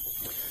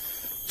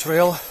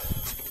trail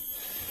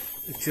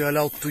that you're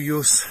allowed to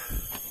use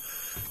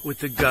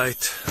with a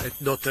guide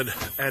and not an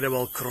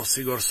animal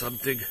crossing or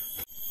something.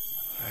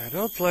 I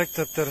don't like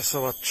that there's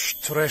so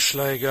much trash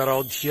lying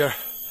around here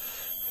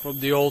from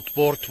the old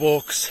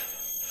boardwalks.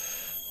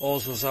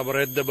 Also some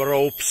random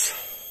ropes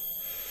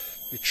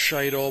which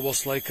shine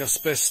almost like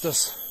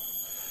asbestos.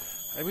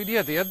 I mean,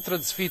 yeah, the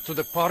entrance fee to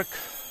the park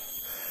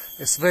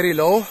is very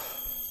low,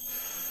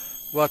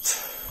 but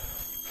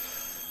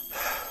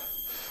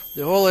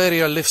the whole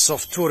area lives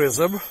off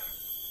tourism,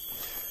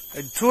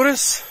 and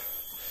tourists,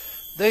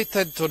 they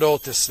tend to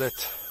notice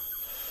that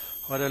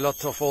when a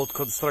lot of old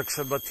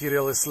construction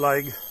material is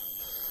lying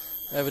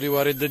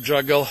everywhere in the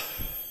jungle.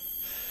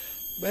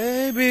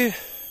 Maybe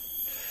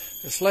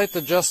a slight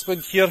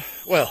adjustment here.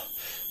 Well,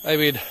 I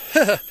mean,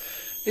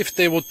 if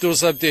they would do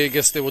something, I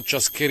guess they would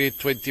just carry it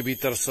 20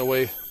 meters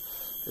away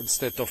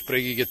instead of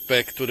bringing it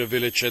back to the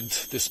village and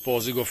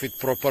disposing of it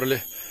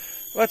properly.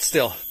 But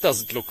still,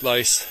 doesn't look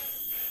nice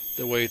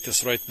the way it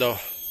is right now.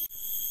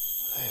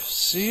 I've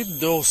seen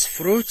those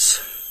fruits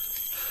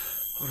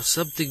or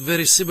something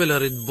very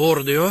similar in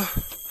Borneo,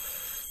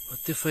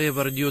 but if I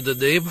ever knew the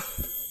name,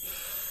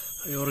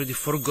 I already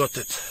forgot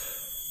it.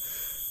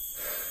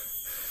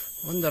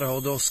 Wonder how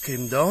those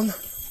came down.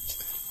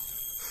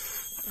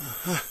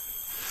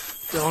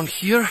 Down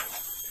here,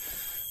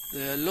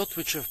 there are a lot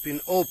which have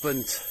been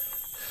opened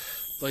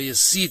by a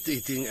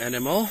seed-eating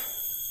animal,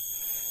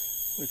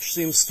 which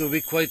seems to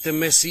be quite a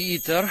messy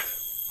eater,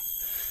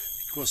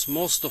 because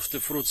most of the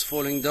fruits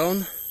falling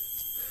down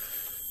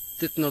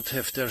did not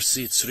have their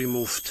seeds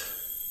removed.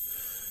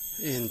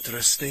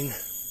 Interesting.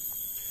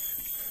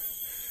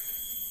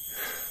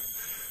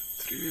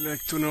 I'd really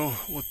like to know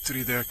what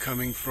tree they are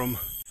coming from.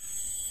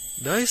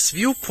 Nice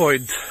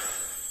viewpoint.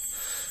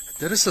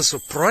 There is a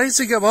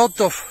surprising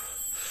amount of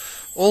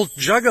old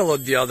jungle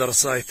on the other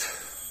side.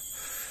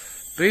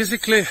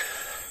 Basically,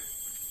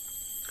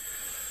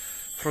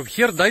 from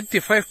here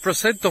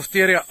 95% of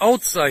the area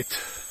outside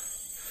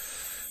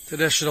the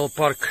national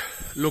park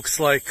looks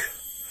like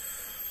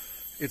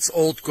it's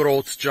old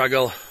growth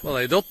jungle. Well,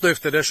 I don't know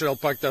if the national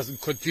park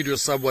doesn't continue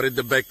somewhere in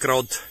the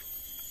background.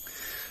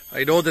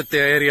 I know that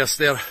there are areas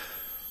there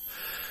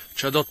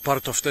which are not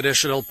part of the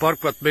national park,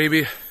 but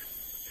maybe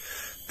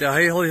the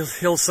high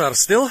hills are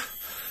still.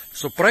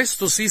 Surprised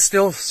to see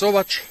still so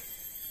much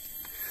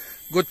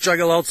good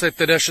jungle outside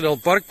the national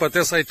park, but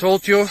as I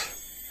told you,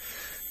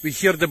 we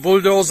hear the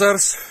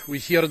bulldozers, we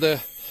hear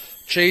the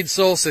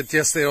chainsaws, and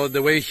yesterday on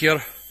the way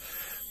here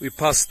we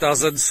passed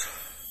dozens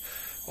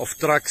of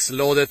trucks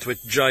loaded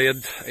with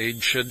giant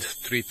ancient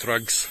tree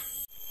trunks.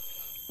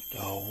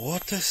 Now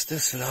what is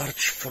this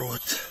large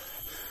fruit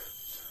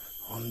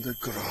on the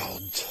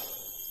ground?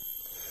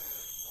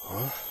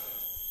 Huh?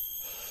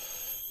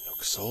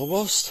 Looks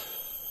almost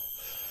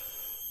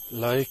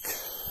like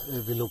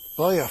a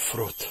Vilupaya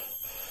fruit,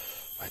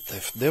 but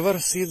I've never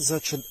seen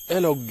such an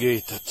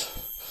elongated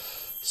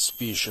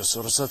species,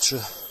 or such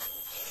a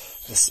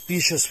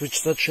species with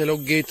such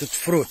elongated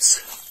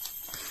fruits.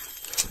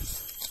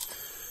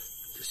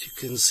 As you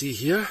can see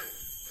here,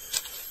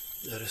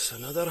 there is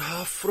another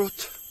half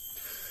fruit.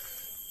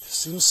 This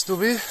seems to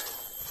be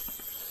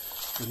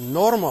the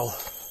normal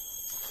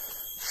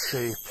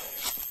shape.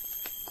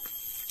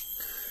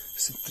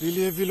 Is it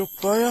really a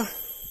Vilupaya?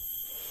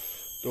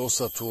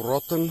 Those are too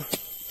rotten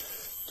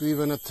to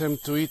even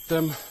attempt to eat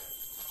them.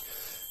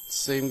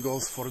 Same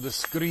goes for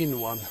this green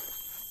one.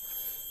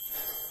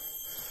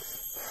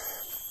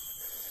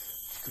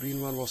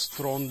 Green one was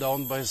thrown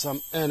down by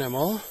some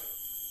animal.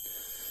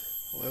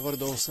 However,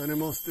 those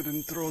animals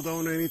didn't throw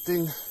down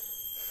anything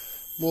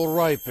more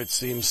ripe, it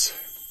seems.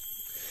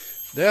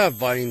 There are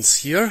vines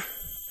here,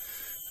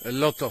 a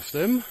lot of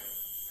them.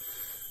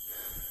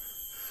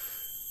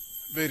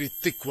 Very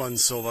thick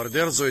ones over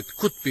there, so it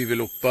could be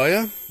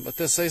Vilupaya, but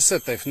as I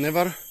said, I've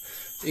never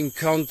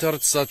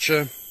encountered such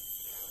a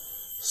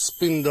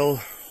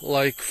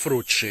spindle-like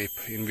fruit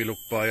shape in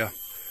Vilupaya.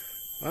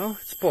 Well,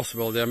 it's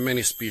possible, there are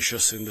many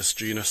species in this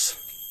genus.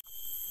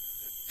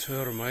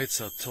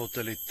 Termites are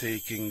totally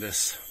taking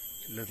this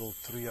little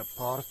tree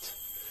apart.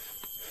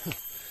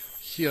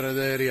 Here an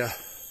area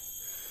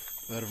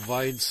where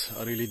vines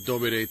are really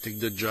dominating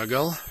the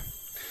jungle.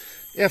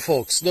 Yeah,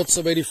 folks, not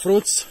so many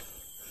fruits.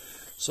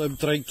 So I'm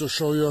trying to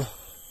show you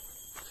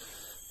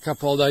a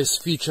couple of nice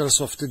features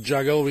of the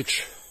jungle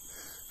which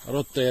are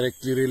not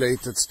directly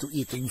related to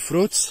eating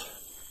fruits.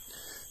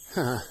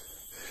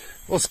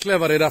 Was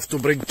clever enough to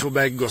bring 2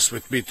 mangoes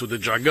with me to the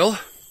jungle,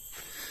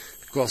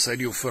 because I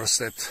knew first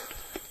that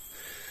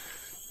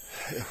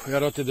we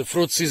are not in the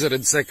fruit season,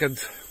 and second,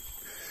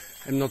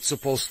 I'm not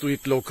supposed to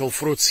eat local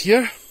fruits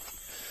here.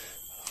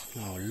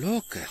 Now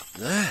look at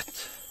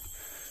that.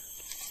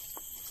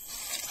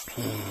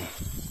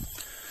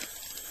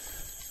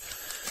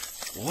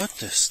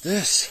 What is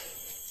this?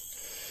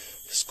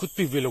 This could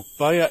be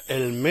Wilukpaia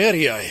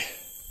elmerii,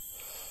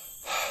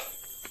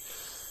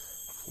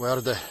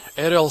 where the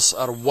aerials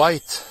are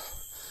white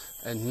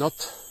and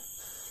not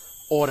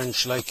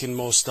orange like in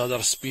most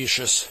other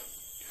species.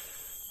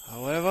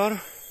 However,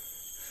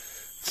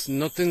 it's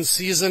not in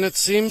season, it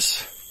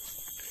seems.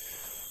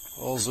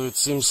 Also, it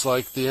seems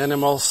like the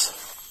animals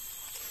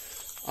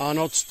are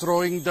not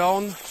throwing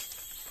down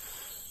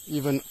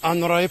even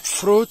unripe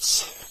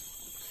fruits,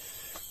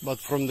 but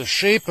from the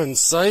shape and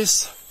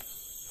size,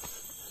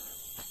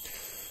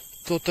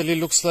 totally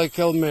looks like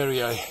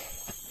elmerii.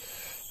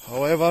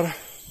 However,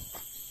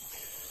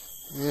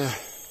 yeah,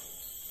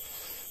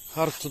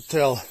 hard to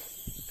tell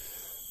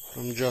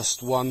from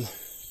just one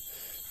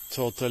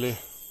totally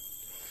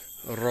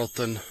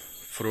rotten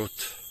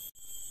fruit.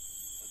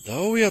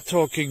 Now we are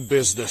talking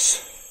business.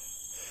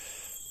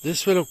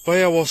 This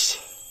Wilukpaia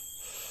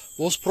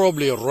was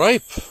probably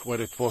ripe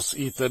when it was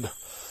eaten,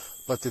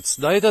 but it's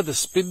neither the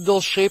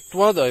spindle-shaped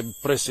one. I'm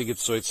pressing it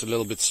so it's a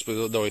little bit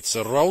no, it's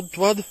a round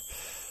one.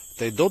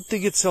 I don't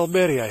think it's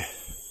elmerii.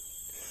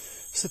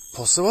 Is it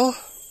possible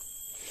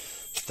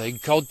that I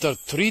encountered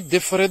 3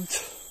 different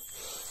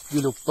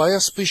Wilukpaia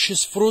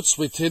species fruits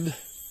within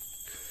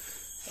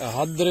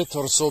 100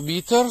 or so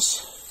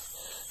meters?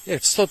 Yeah,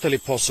 it's totally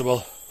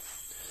possible.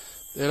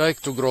 They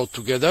like to grow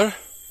together.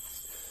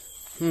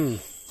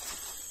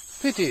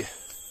 Pity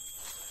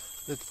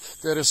that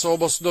there is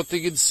almost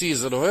nothing in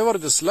season. However,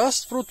 this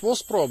last fruit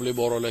was probably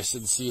more or less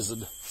in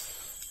season.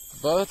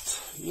 But,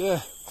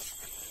 yeah,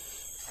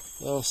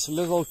 those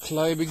little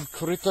climbing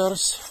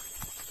critters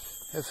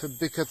have a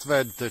big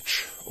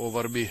advantage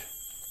over me.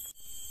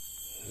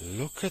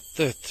 Look at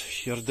that.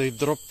 Here they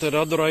dropped an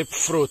unripe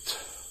fruit.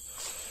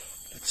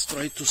 Let's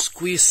try to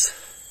squeeze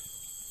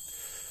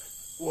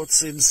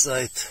what's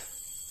inside.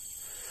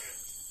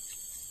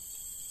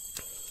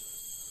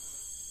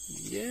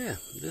 Yeah,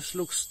 this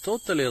looks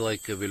totally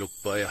like a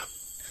Wilukpaia.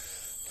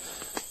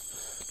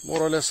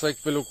 More or less like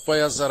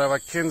Wilukpaia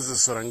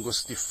zaravacensis or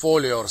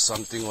angustifolia or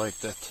something like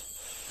that.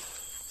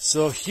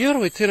 So here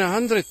within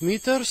 100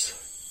 meters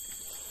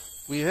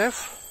we have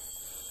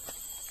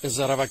a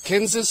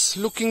zaravacensis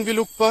looking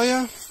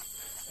Wilukpaia,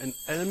 an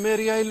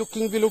elmerii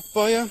looking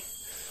Wilukpaia,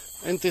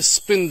 and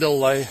this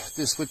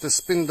with the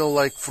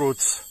spindle-like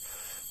fruits,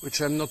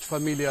 which I'm not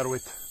familiar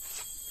with.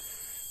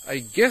 I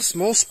guess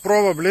most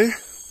probably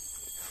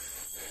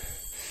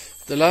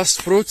the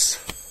last fruits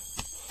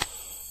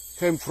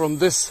came from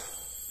this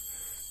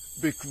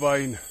big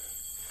vine.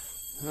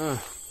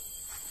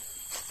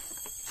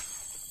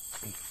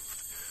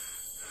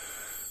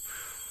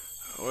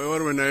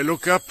 However, when I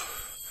look up,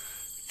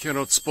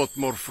 cannot spot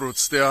more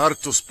fruits. They are hard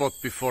to spot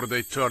before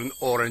they turn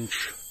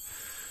orange.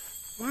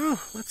 Well,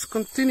 let's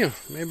continue.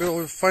 Maybe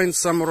we'll find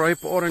some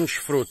ripe orange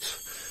fruit.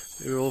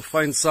 Maybe we'll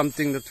find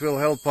something that will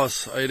help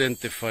us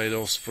identify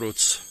those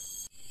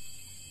fruits.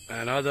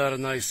 Another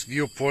nice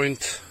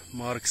viewpoint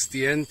marks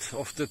the end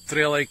of the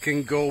trail I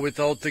can go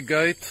without a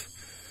guide.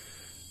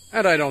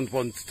 And I don't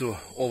want to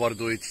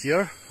overdo it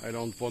here. I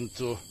don't want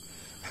to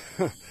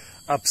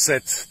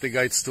upset the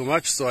guides too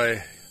much, so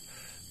I'm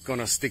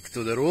gonna stick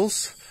to the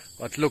rules.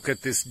 But look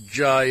at these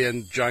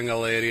giant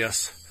jungle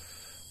areas.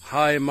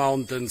 High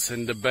mountains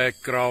in the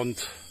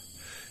background,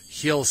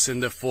 hills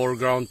in the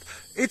foreground.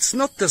 It's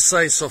not the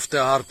size of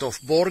the heart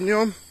of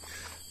Borneo,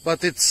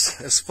 but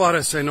it's, as far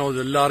as I know,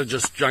 the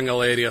largest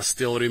jungle area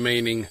still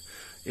remaining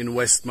in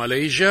West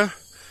Malaysia.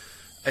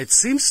 It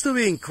seems to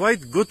be in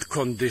quite good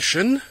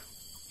condition.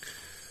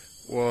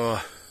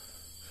 Over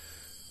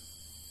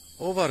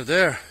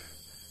there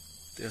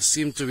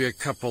seem to be a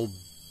couple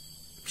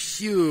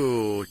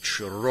huge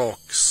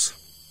rocks.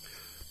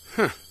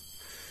 I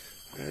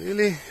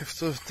really have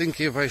to think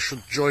if I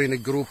should join a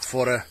group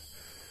for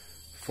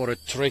a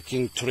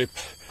trekking trip.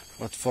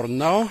 But for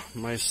now,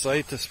 my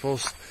sight is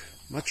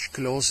much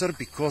closer,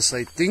 because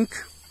I think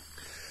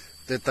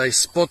that I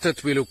spotted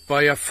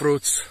Wilukpaia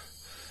fruits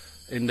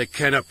in the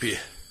canopy.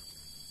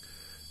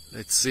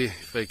 Let's see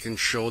if I can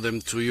show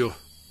them to you.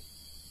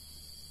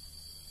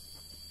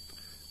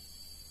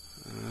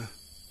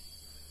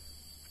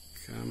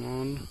 Come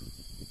on.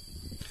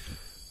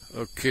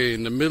 Okay,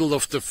 in the middle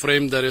of the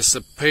frame there is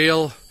a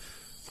pale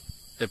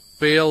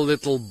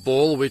little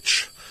ball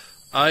which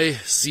I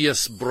see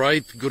as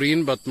bright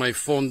green, but my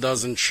phone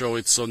doesn't show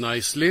it so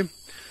nicely.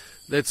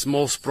 That's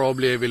most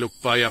probably a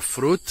Wilukpaia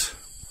fruit.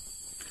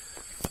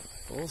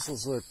 Also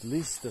saw at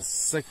least the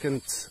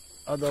second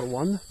other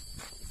one.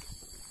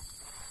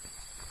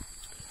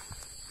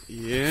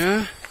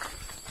 Yeah,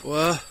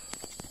 well,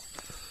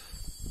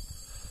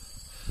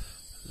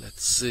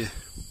 let's see.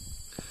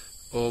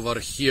 Over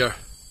here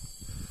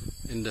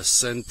in the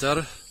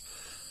center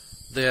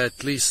there are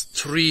at least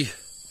three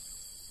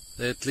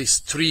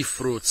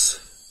fruits.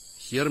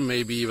 Here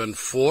maybe even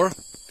 4.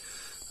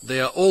 They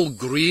are all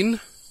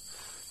green,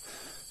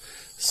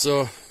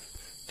 so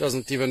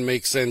doesn't even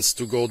make sense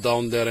to go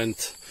down there and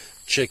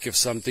check if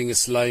something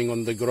is lying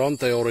on the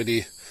ground. I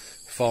already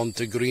found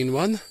a green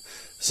one.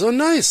 So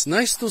nice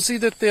to see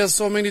that there are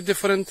so many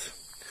different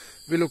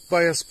we look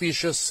by a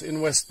species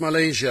in West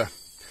Malaysia.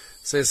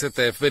 Says that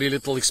I have very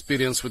little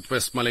experience with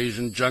West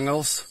Malaysian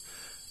jungles,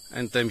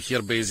 and I'm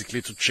here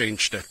basically to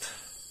change that.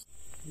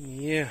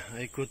 Yeah,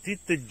 I could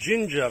eat the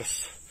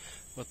gingers,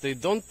 but they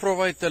don't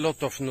provide a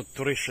lot of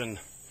nutrition.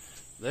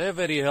 They're a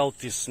very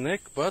healthy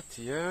snack, but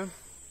yeah,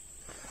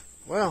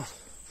 well,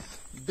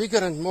 bigger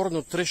and more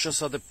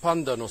nutritious are the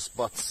pandanus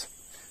buds.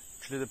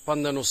 Actually, the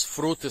pandanus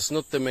fruit is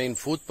not the main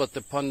food, but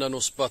the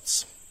pandanus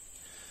buds.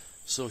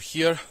 So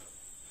here,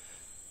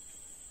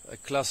 a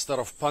cluster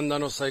of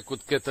pandanus, I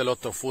could get a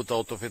lot of food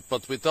out of it.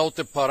 But without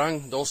the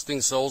parang, those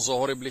things are also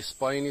horribly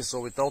spiny, so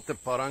without the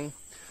parang,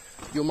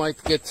 you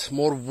might get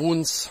more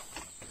wounds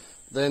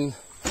than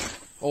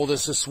all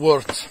this is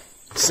worth.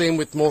 Same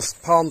with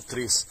most palm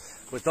trees.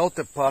 Without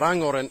a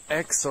parang or an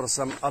axe or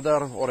some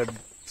other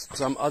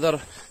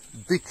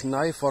big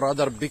knife or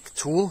other big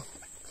tool,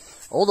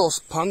 all those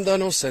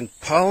pandanus and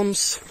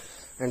palms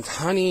and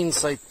honey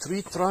inside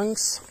tree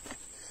trunks,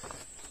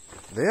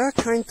 they are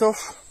kind of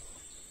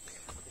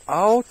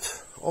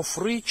out of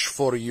reach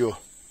for you.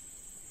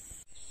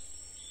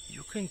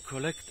 You can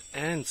collect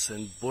ants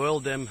and boil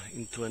them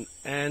into an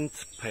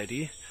ant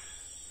patty.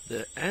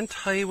 The ant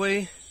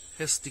highway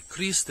has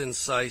decreased in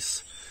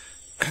size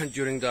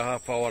during the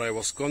half hour I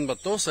was gone,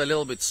 but those are a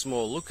little bit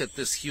small. Look at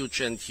this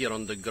huge ant here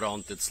on the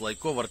ground. It's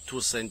like over 2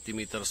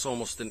 centimeters,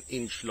 almost an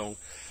inch long.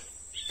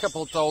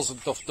 Couple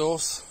thousand of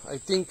those. I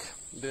think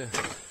the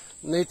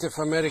Native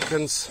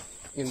Americans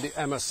in the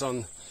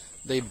Amazon,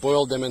 they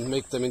boil them and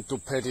make them into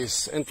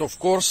patties. And of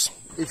course,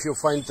 if you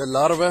find the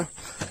larvae,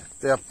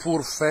 they are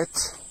poor fat.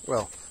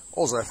 Well,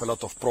 also have a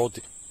lot of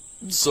protein.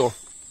 So,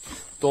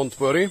 don't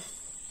worry.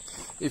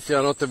 If you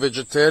are not a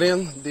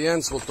vegetarian, the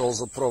ants would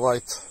also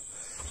provide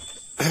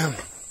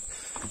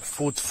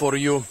food for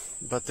you.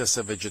 But as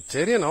a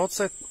vegetarian,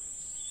 outside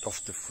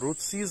of the fruit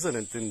season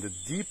and in the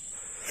deep,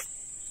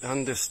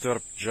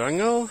 undisturbed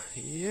jungle,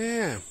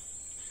 yeah,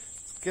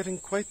 it's getting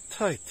quite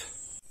tight.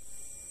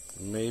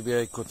 Maybe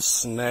I could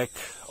snack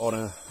on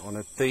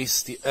a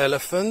tasty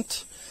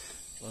elephant,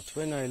 but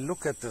when I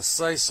look at the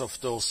size of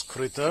those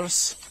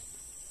critters,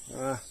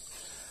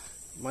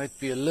 might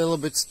be a little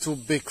bit too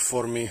big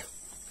for me.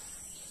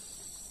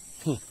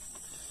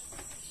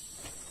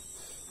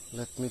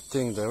 Let me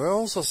think. There are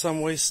also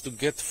some ways to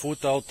get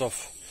food out of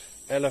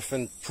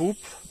elephant poop.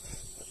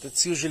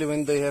 That's usually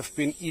when they have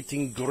been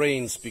eating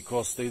grains,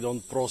 because they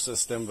don't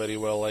process them very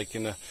well. Like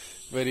in a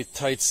very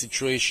tight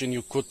situation,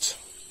 you could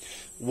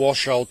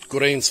wash out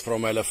grains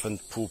from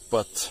elephant poop,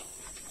 but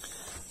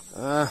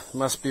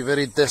must be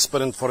very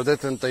desperate for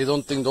that, and I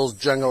don't think those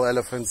jungle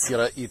elephants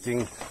here are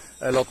eating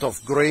a lot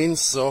of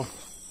grains, so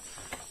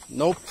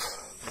nope.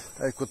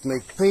 I could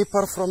make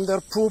paper from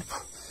their poop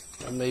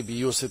and maybe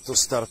use it to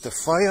start a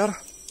fire,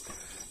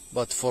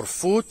 but for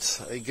food,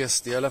 I guess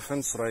the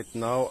elephants right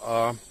now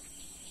are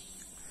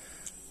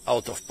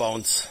out of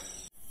bounds.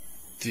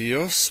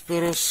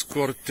 Diospyros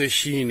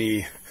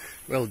cortechini.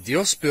 Well,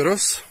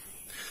 Diospyros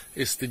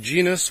is the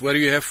genus where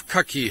you have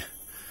kaki.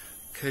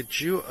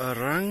 Kaju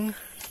arang.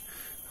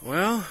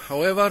 Well,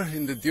 however,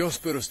 in the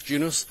Diospyros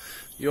genus,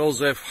 you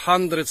also have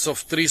hundreds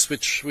of trees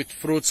with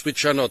fruits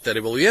which are not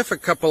edible. You have a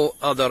couple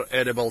other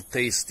edible,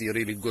 tasty,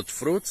 really good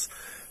fruits,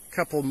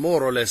 couple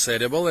more or less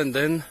edible, and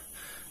then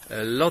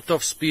a lot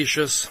of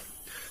species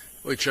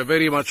which are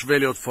very much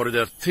valued for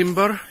their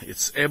timber.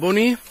 It's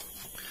ebony,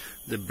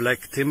 the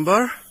black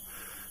timber.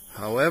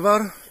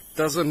 However,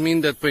 doesn't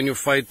mean that when you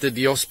find the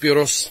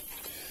Diospyros,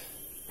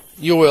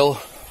 you will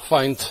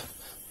find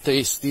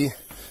tasty,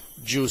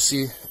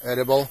 juicy,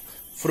 edible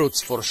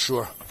fruits for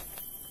sure.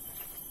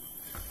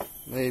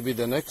 Maybe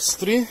the next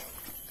tree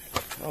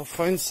I'll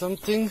find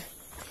something.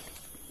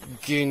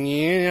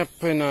 Guinea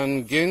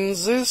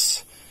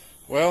penangensis.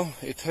 Well,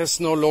 it has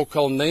no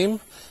local name.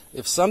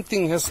 If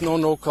something has no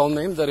local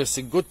name, there is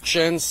a good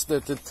chance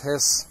that it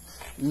has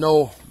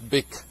no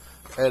big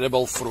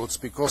edible fruits,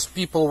 because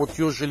people would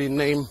usually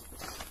name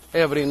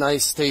every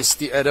nice,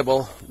 tasty,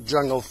 edible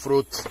jungle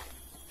fruit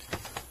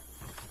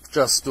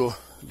just to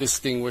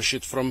distinguish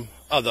it from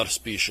other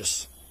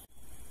species.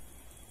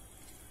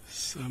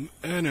 Some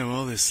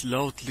animal is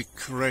loudly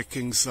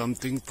cracking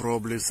something,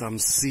 probably some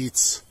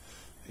seeds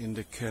in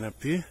the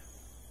canopy.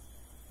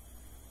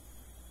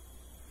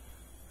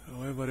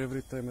 However,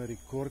 every time I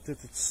record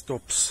it, it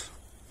stops.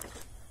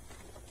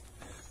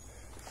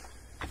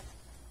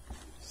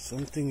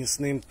 Something is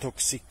named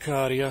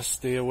Toxicaria,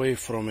 stay away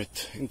from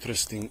it.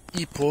 Interesting.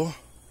 Ipoh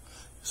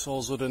is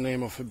also the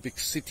name of a big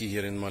city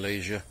here in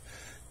Malaysia.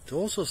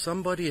 Also,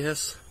 somebody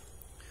has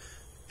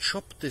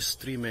chopped this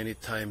tree many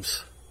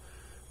times.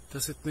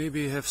 Does it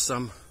maybe have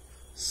some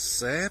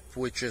sap,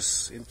 which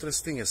is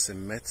interesting as a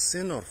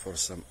medicine or for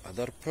some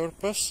other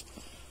purpose?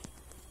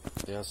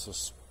 There are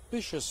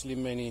suspiciously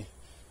many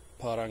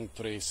parang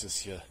traces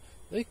here.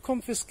 They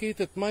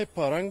confiscated my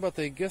parang, but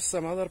I guess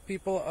some other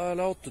people are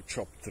allowed to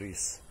chop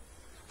trees.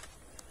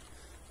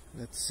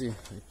 Let's see,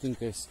 I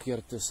think I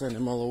scared this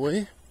animal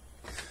away.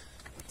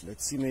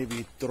 Let's see, maybe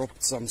it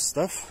dropped some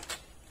stuff.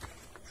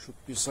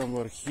 Should be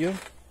somewhere here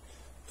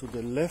to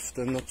the left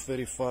and not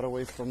very far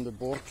away from the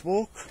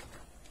boardwalk.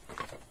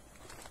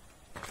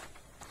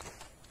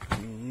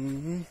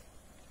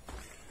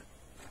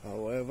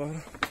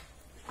 However,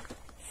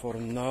 for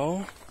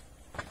now,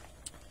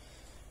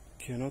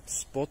 cannot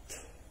spot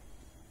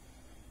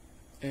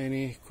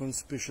any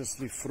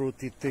conspicuously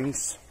fruity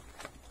things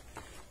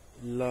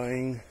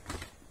lying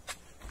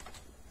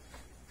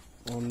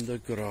on the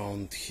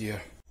ground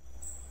here.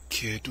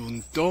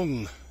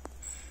 Kedundong.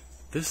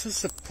 This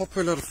is a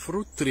popular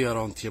fruit tree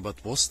around here,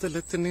 but was the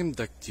Latin name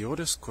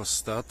Dactyores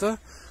costata,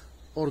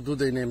 or do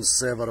they name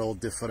several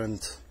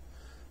different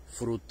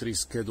fruit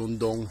trees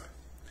Kedundong?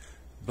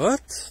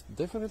 But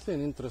definitely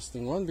an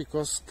interesting one,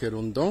 because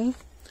Kedundong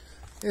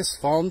is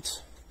found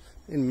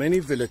in many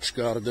village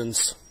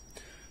gardens.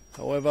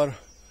 However,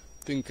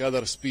 think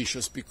other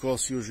species,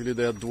 because usually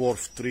they are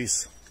dwarf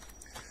trees.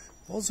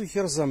 Also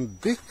here some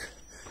big,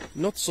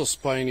 not so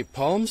spiny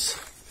palms.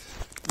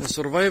 In a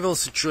survival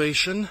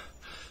situation,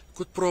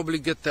 could probably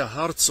get the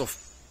hearts of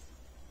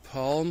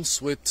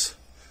palms with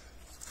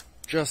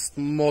just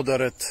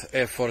moderate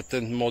effort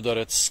and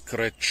moderate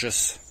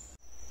scratches.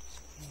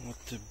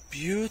 What a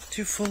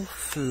beautiful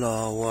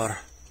flower.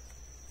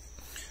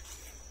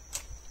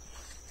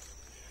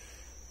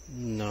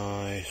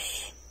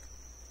 Nice.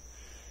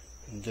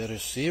 There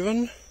is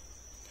even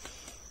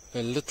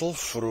a little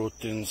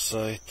fruit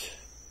inside.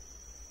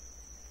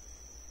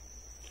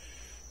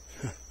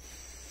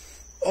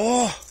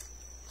 Oh,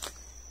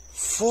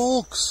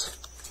 folks,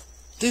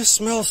 this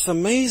smells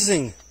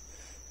amazing.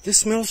 This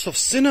smells of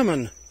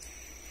cinnamon.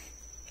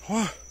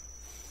 Oh.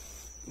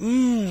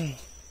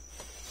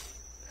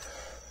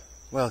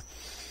 Well,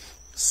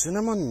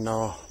 cinnamon,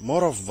 no,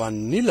 more of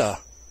vanilla.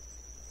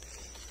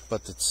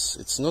 But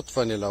it's not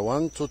vanilla.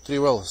 1, 2, 3,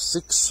 well,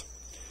 six,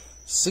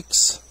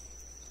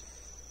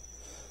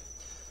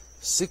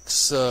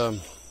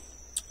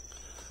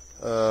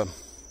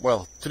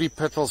 well, 3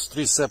 petals,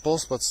 3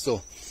 sepals, but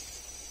still.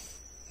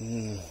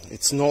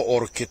 It's no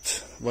orchid.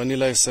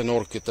 Vanilla is an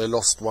orchid. I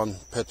lost 1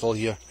 petal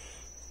here.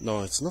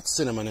 No, it's not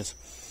cinnamon.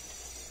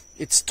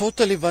 It's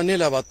totally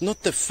vanilla, but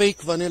not the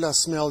fake vanilla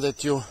smell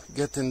that you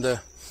get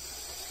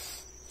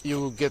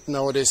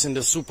nowadays in the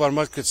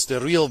supermarkets.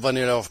 The real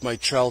vanilla of my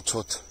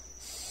childhood.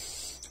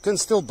 You can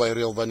still buy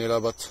real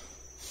vanilla, but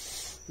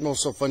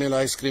most of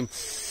vanilla ice cream.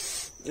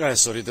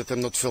 Sorry that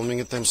I'm not filming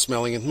it. I'm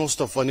smelling it. Most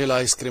of vanilla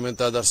ice cream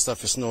and other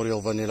stuff is no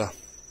real vanilla.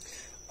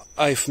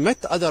 I've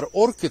met other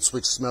orchids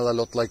which smell a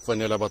lot like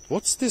vanilla, but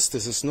what's this?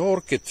 This is no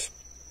orchid.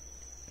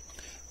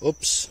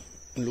 Oops,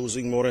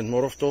 losing more and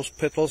more of those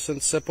petals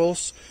and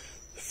sepals.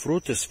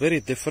 Fruit is very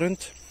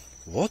different.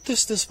 What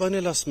is this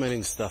vanilla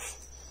smelling stuff?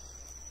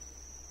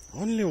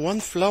 Only 1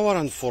 flower,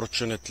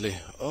 unfortunately.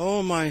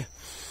 Oh my.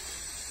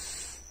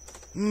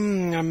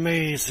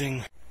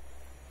 Amazing.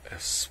 A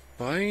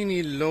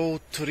spiny low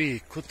tree.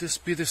 Could this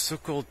be the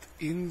so-called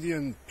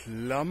Indian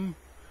plum?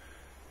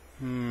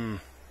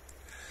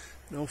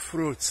 No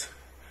fruits.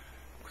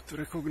 Could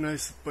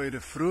recognize it by the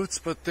fruits,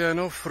 but there are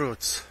no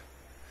fruits.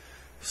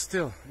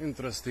 Still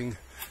interesting.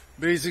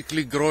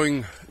 Basically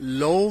growing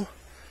low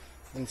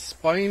and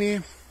spiny.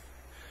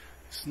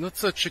 It's not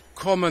such a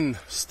common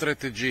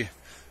strategy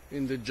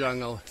in the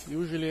jungle.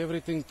 Usually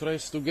everything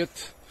tries to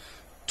get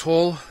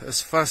tall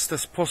as fast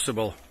as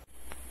possible.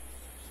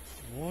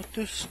 What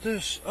is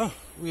this? Ah,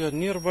 we are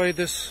nearby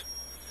this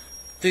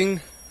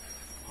thing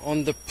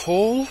on the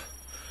pole.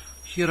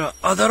 Here are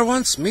other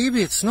ones.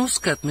 Maybe it's no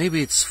scat,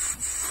 maybe it's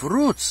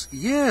fruits.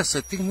 Yes,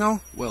 I think now.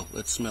 Well,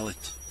 let's smell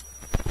it.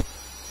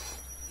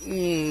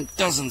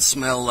 Doesn't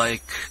smell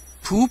like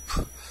poop,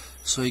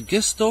 so I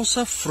guess those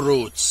are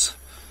fruits.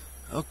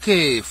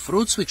 Okay,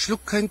 fruits which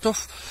look kind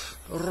of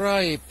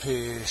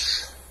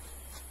ripe-ish.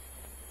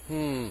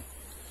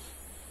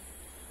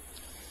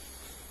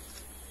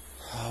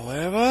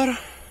 However,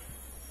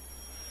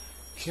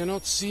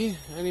 cannot see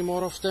any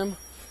more of them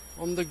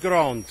on the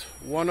ground.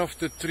 One of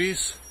the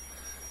trees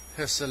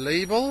has a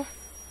label.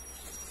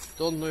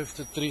 Don't know if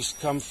the trees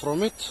come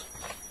from it.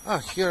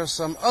 Here are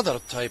some other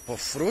type of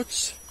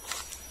fruits.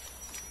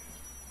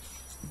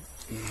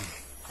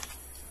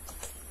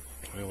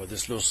 Oh,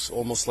 this looks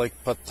almost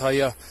like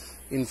papaya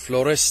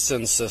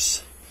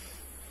inflorescences.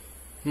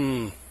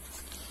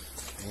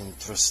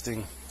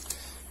 Interesting.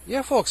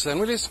 Yeah, folks, I'm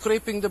really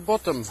scraping the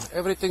bottom.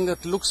 Everything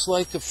that looks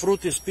like a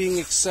fruit is being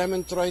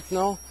examined right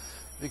now,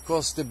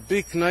 because the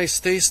big, nice,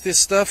 tasty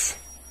stuff,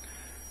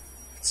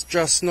 it's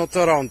just not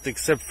around,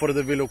 except for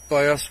the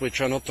vilupayas,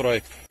 which are not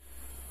ripe.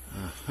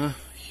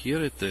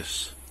 Here it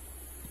is.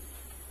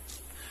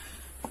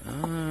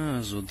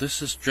 So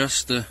this is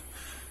just the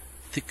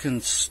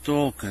thickened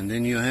stalk, and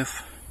then you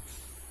have...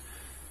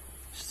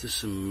 Is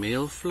this a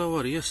male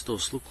flower? Yes,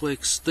 those look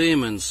like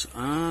stamens.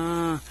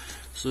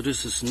 So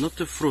this is not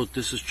a fruit,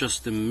 this is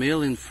just the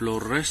male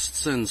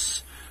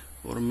inflorescence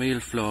or male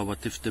flower.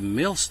 But if the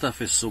male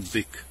stuff is so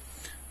big,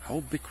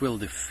 how big will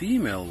the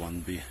female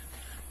one be?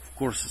 Of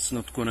course, it's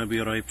not gonna be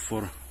ripe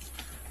for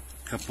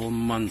a couple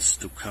months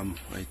to come,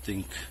 I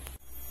think.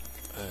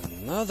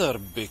 Another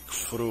big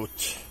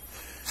fruit.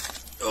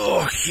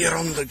 Oh, here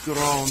on the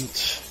ground.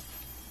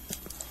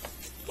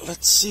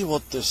 let's see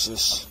what this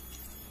is.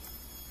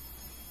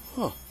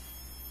 Huh.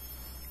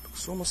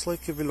 Looks almost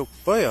like a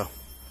vilupaya.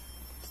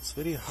 It's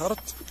very hard.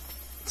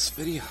 It's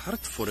very hard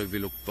for a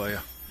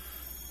vilupaya.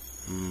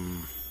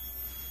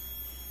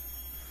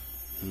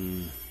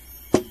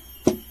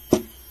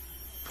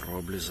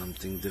 Probably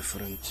something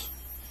different.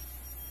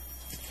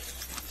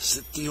 Is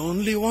it the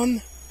only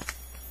one?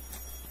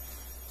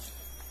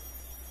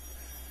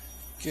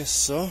 Guess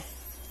so.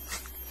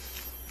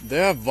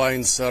 There are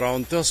vines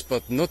around us,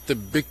 but not the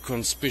big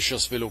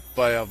conspicuous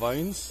vilupaya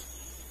vines.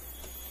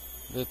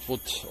 That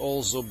would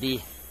also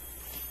be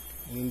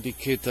an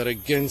indicator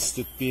against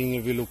it being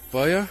a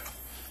vilupaya.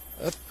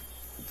 Up,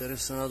 there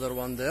is another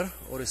one there,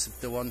 or is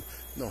it the one?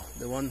 No,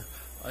 the one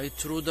I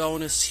threw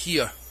down is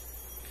here.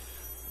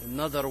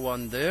 Another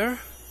one there.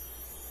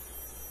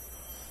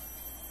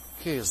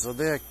 Okay, so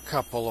there are a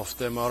couple of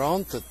them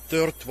around. The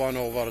third one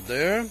over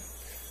there.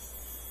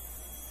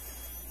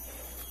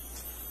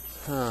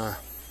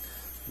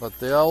 But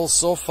they are all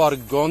so far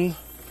gone,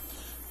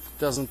 it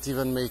doesn't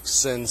even make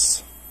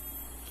sense.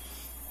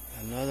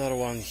 Another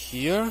one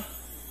here.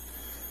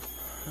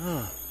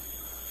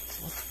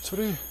 What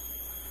tree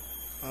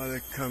are they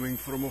coming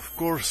from? Of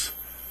course,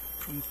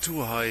 from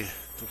too high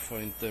to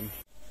find them.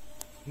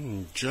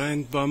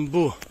 Giant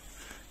bamboo.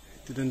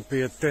 Didn't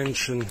pay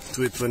attention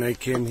to it when I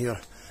came here.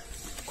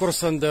 Of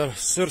course, under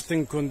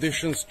certain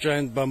conditions,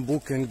 giant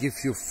bamboo can give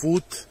you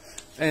food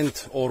and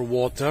or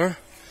water.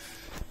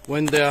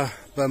 When there are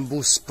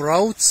bamboo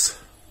sprouts,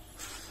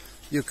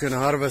 you can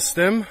harvest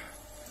them.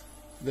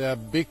 They are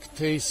big,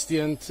 tasty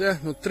and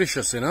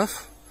nutritious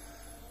enough.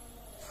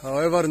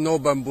 However, no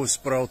bamboo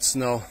sprouts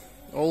now.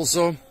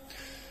 Also,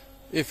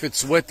 if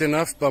it's wet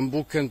enough,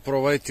 bamboo can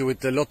provide you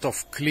with a lot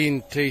of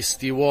clean,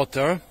 tasty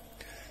water.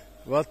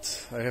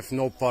 But I have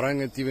no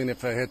parang, and even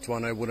if I had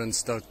one, I wouldn't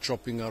start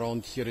chopping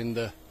around here in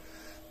the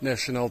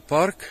national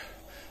park.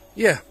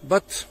 Yeah,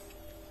 but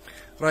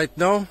right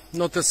now,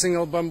 not a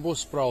single bamboo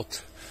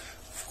sprout.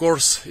 Of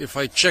course, if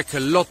I check a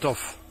lot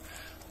of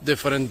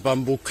different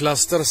bamboo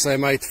clusters, I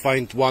might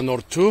find one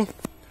or two.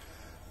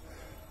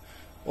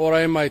 Or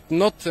I might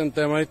not, and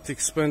I might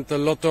expend a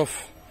lot of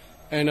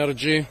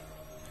energy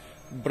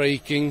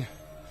breaking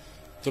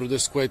through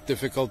this quite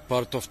difficult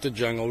part of the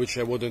jungle, which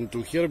I wouldn't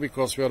do here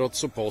because we are not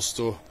supposed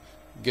to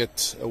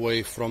get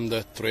away from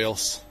the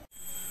trails.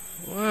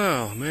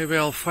 Well, maybe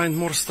I'll find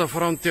more stuff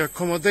around the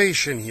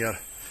accommodation here.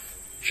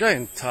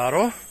 Giant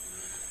taro.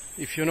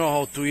 If you know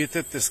how to eat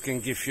it, this can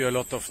give you a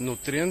lot of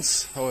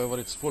nutrients. However,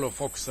 it's full of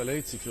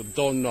oxalates. If you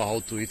don't know how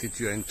to eat it,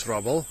 you're in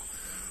trouble.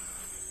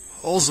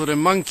 Also the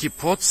monkey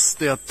pots,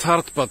 they are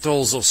tart but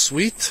also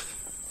sweet.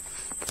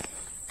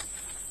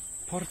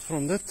 Apart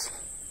from that,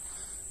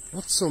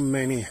 not so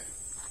many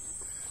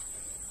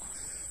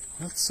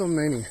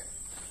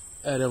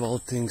edible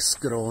things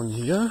grown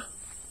here.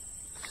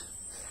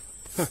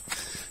 A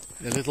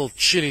little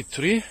chili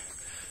tree.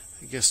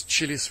 I guess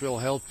chilies will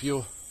help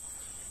you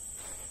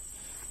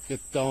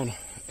get down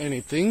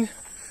anything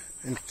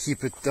and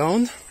keep it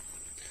down.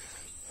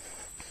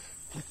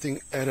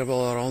 Nothing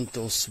edible around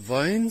those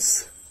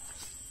vines.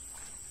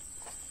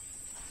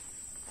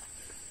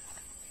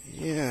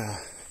 Yeah.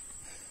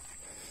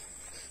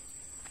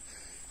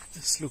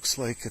 This looks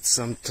like it's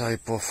some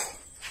type of...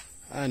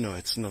 I know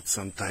it's not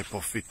some type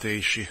of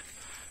Vitaceae.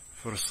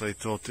 First I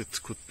thought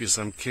it could be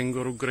some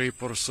kangaroo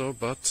grape or so,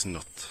 but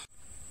not.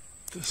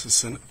 This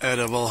is an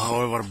edible,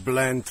 however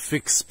bland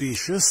fig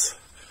species.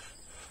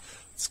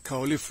 It's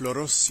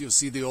Cauliflorus. You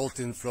see the old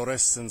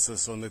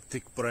inflorescences on the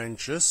thick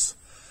branches.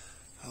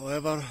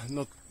 However,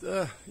 not,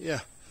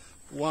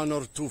 one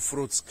or two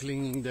fruits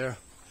clinging there.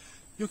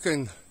 You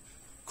can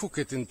cook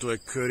it into a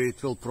curry.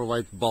 It will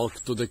provide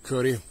bulk to the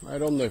curry. I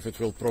don't know if it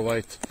will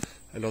provide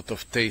a lot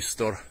of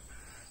taste or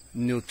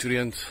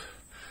nutrient.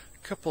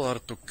 A couple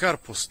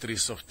Artocarpus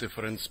trees of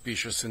different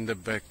species in the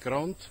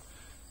background.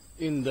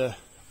 In the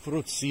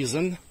fruit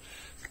season,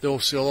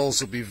 those will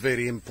also be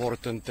very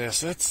important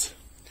assets.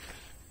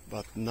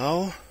 But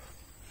now,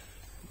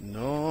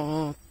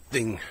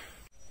 nothing.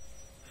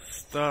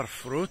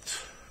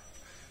 Starfruit,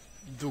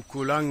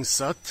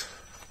 Dukulangsat,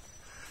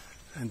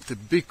 and the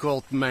big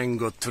old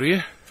mango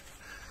tree.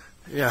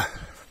 Yeah.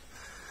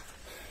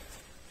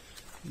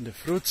 In the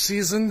fruit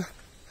season,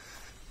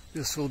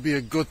 this will be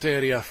a good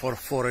area for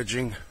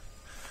foraging.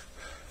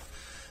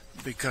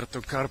 Big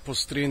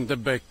Artocarpus tree in the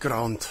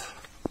background.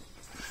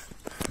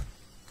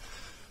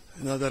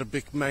 Another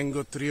big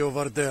mango tree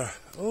over there.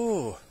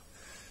 Oh,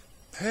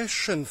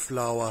 passion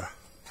flower.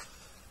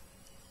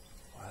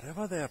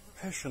 Wherever there are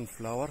passion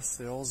flowers,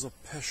 there are also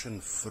passion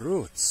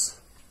fruits.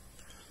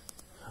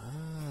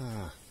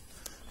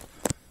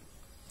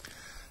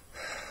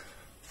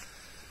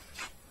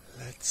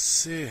 Let's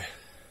see.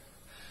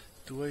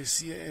 Do I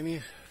see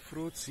any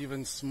fruits,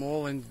 even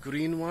small and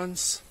green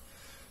ones?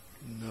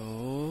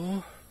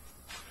 No.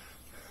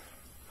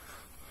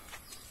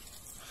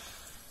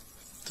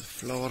 The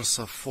flowers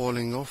are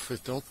falling off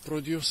without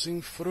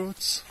producing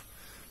fruits.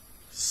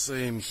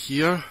 Same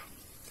here.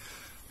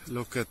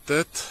 Look at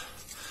that.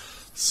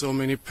 So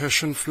many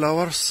passion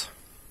flowers.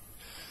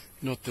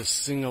 Not a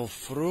single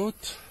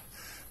fruit.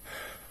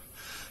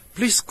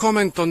 Please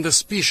comment on the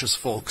species,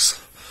 folks.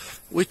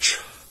 Which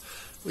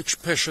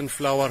passion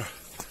flower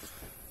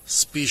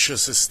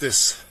species is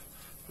this?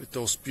 With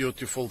those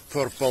beautiful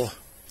purple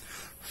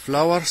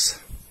flowers.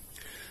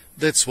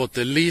 That's what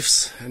the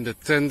leaves and the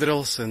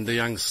tendrils and the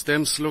young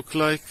stems look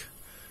like.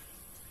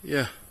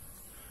 Yeah.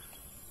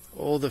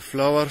 All the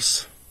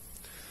flowers,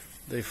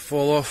 they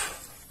fall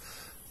off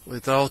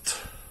without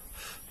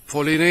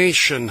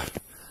pollination.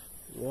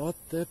 What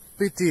a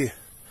pity.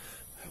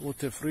 I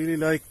would have really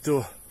liked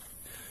to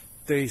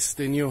taste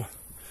the new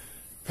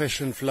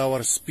passion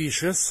flower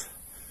species.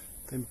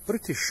 I'm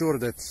pretty sure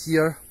that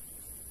here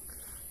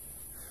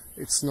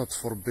it's not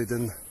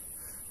forbidden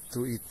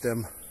to eat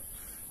them,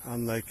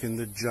 unlike in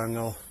the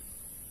jungle.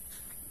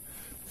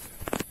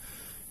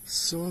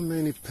 So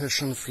many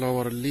passion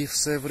flower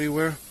leaves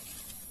everywhere,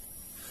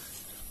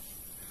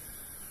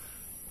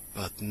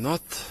 but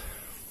not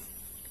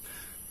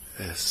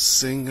a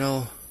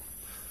single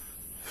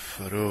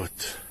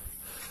fruit.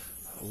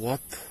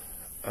 What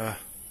a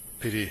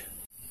pity.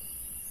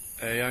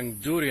 A young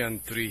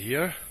durian tree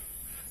here,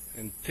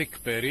 and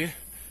thickberry.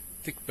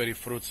 Thickberry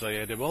fruits are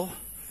edible.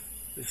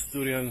 This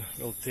durian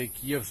will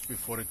take years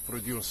before it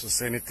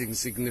produces anything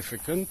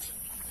significant.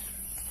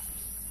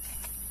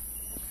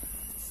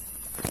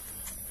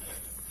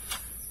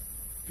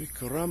 Big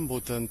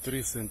rambutan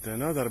trees and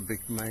another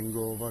big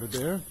mango over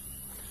there,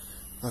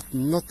 but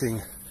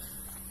nothing.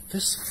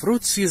 This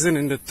fruit season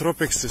in the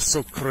tropics is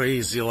so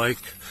crazy. Like,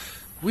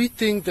 we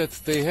think that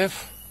they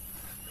have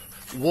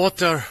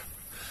water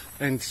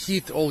and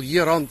heat all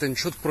year round and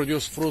should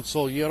produce fruits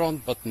all year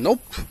round, but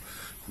nope.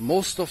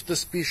 Most of the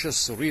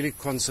species really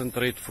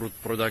concentrate fruit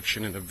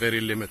production in a very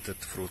limited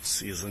fruit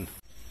season.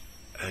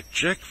 A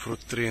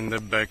jackfruit tree in the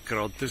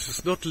background. This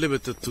is not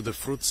limited to the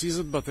fruit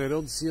season, but I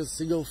don't see a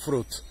single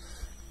fruit.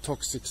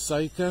 Toxic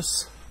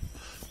cycas.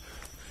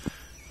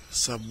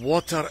 Some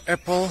water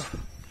apple.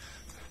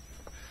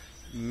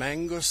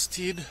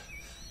 Mangosteen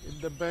in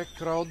the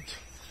background.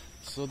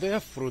 So there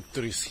are fruit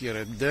trees here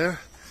and there.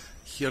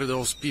 Here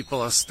those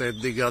people are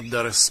standing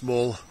under a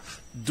small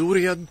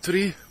durian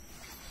tree.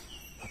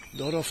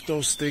 None of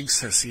those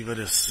things has even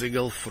a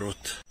single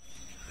fruit.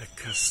 A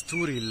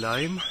kasturi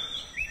lime.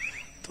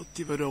 Don't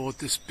even know what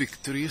this big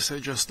tree is. I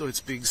just know it's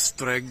being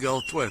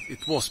strangled. Well,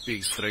 it was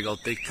being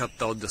strangled. They cut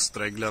down the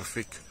strangler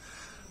fig.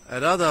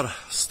 Another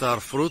star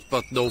fruit,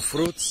 but no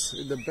fruits.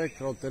 In the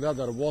background,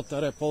 another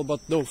water apple,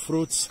 but no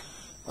fruits.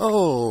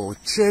 Oh,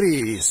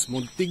 cherries.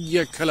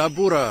 Montiglia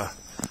calabura.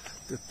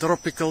 The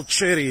tropical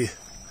cherry.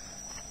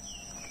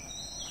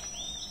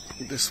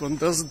 This one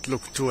doesn't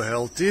look too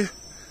healthy.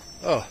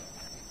 Oh,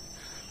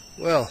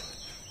 well,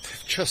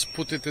 they've just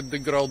put it in the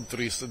ground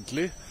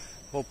recently.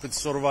 Hope it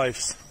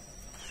survives.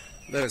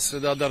 There's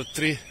another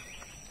tree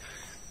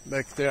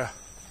back there,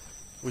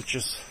 which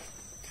is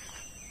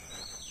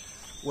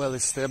well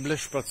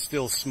established but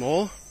still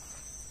small.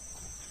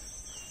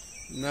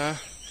 Nah,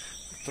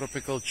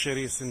 tropical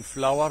cherries in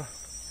flower,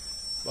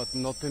 but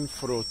not in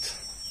fruit.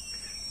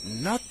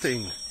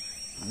 Nothing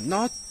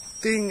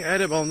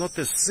edible, not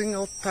a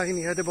single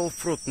tiny edible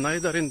fruit,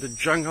 neither in the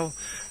jungle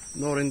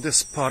nor in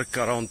this park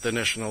around the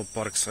national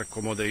park's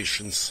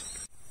accommodations.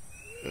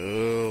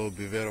 Oh,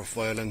 beware of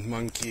violent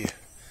monkey.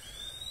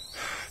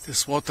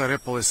 This water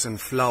apple is in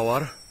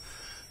flower.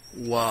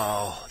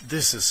 Wow,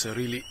 this is a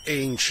really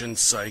ancient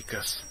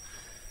cycas.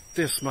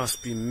 This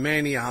must be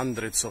many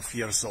hundreds of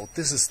years old.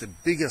 This is the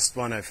biggest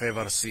one I've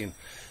ever seen.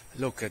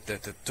 Look at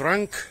that, the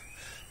trunk,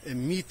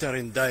 1 meter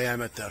in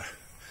diameter.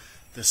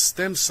 The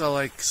stems are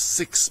like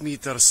 6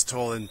 meters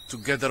tall, and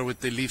together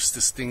with the leaves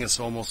this thing is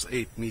almost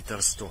 8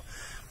 meters tall.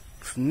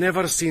 I've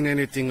never seen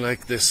anything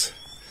like this.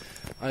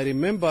 I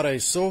remember I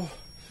saw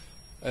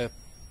a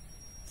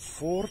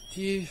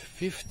 40,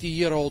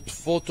 50-year-old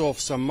photo of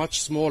some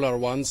much smaller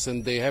ones,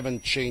 and they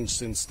haven't changed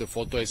since the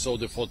photo. I saw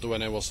the photo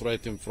when I was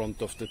right in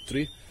front of the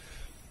tree.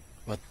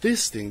 But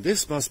this thing,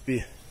 this must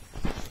be...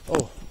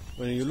 Oh,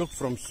 when you look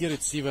from here,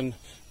 it's even...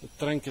 The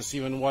trunk is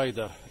even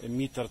wider, 1.20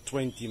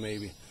 meters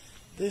maybe.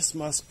 This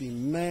must be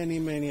many,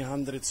 many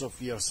hundreds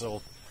of years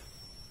old.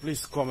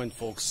 Please comment,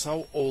 folks,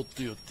 how old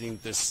do you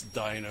think this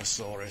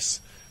dinosaur is?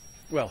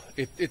 Well,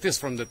 it is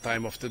from the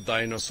time of the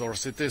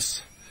dinosaurs. It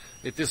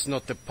is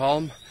not a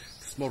palm.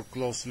 It's more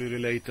closely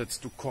related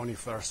to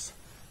conifers.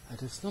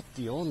 And it's not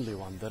the only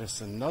one. There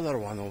is another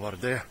one over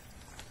there.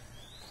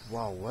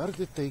 Wow, where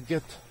did they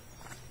get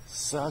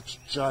such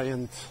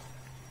giant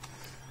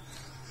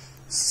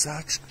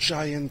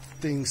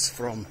things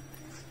from?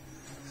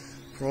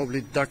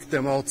 Probably dug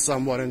them out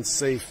somewhere and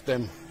saved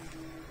them.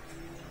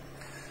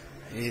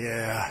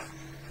 Yeah,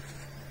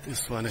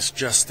 this one is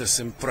just as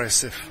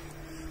impressive.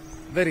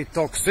 Very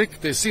toxic.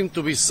 There seem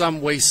to be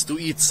some ways to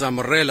eat some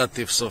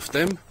relatives of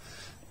them,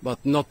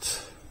 but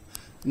not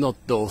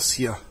those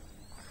here.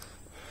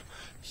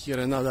 Here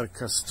another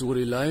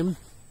kasturi lime.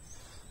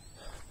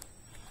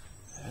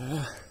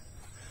 Yeah,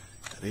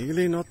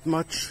 really not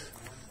much.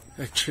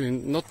 Actually,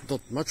 not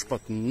much,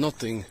 but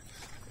nothing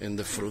in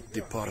the fruit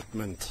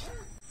department.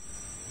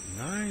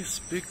 Nice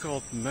big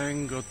old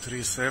mango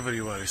trees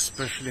everywhere,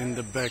 especially in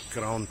the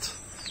background.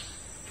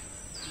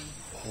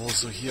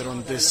 Also here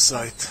on this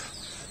side.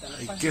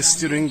 I guess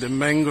during the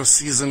mango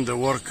season the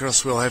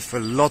workers will have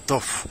a lot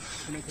of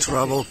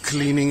trouble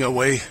cleaning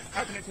away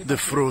the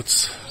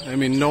fruits. I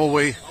mean, no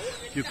way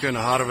you can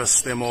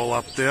harvest them all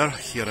up there.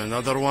 Here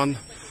another one.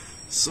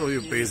 So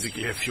you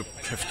basically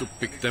have to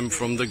pick them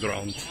from the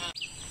ground.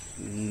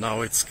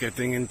 Now it's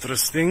getting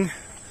interesting.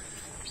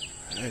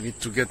 I need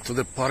to get to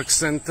the park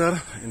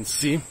center and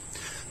see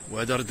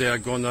whether they are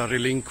gonna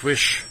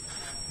relinquish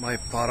my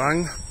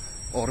parang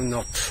or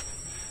not.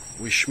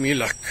 Wish me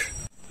luck.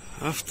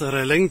 After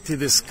a lengthy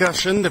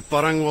discussion, the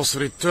parang was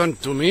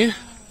returned to me.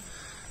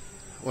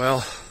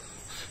 Well,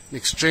 in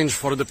exchange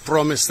for the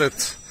promise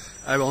that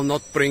I will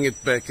not bring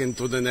it back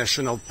into the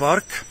national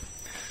park.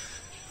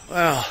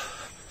 Well,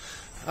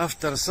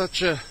 after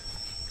such a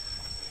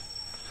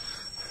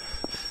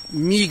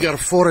meager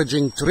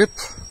foraging trip,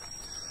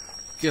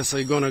 guess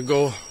I'm gonna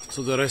go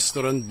to the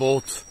restaurant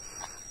boat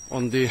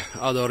on the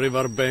other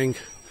river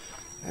bank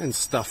and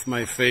stuff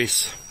my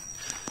face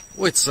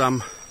with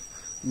some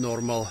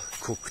normal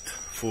cooked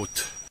food.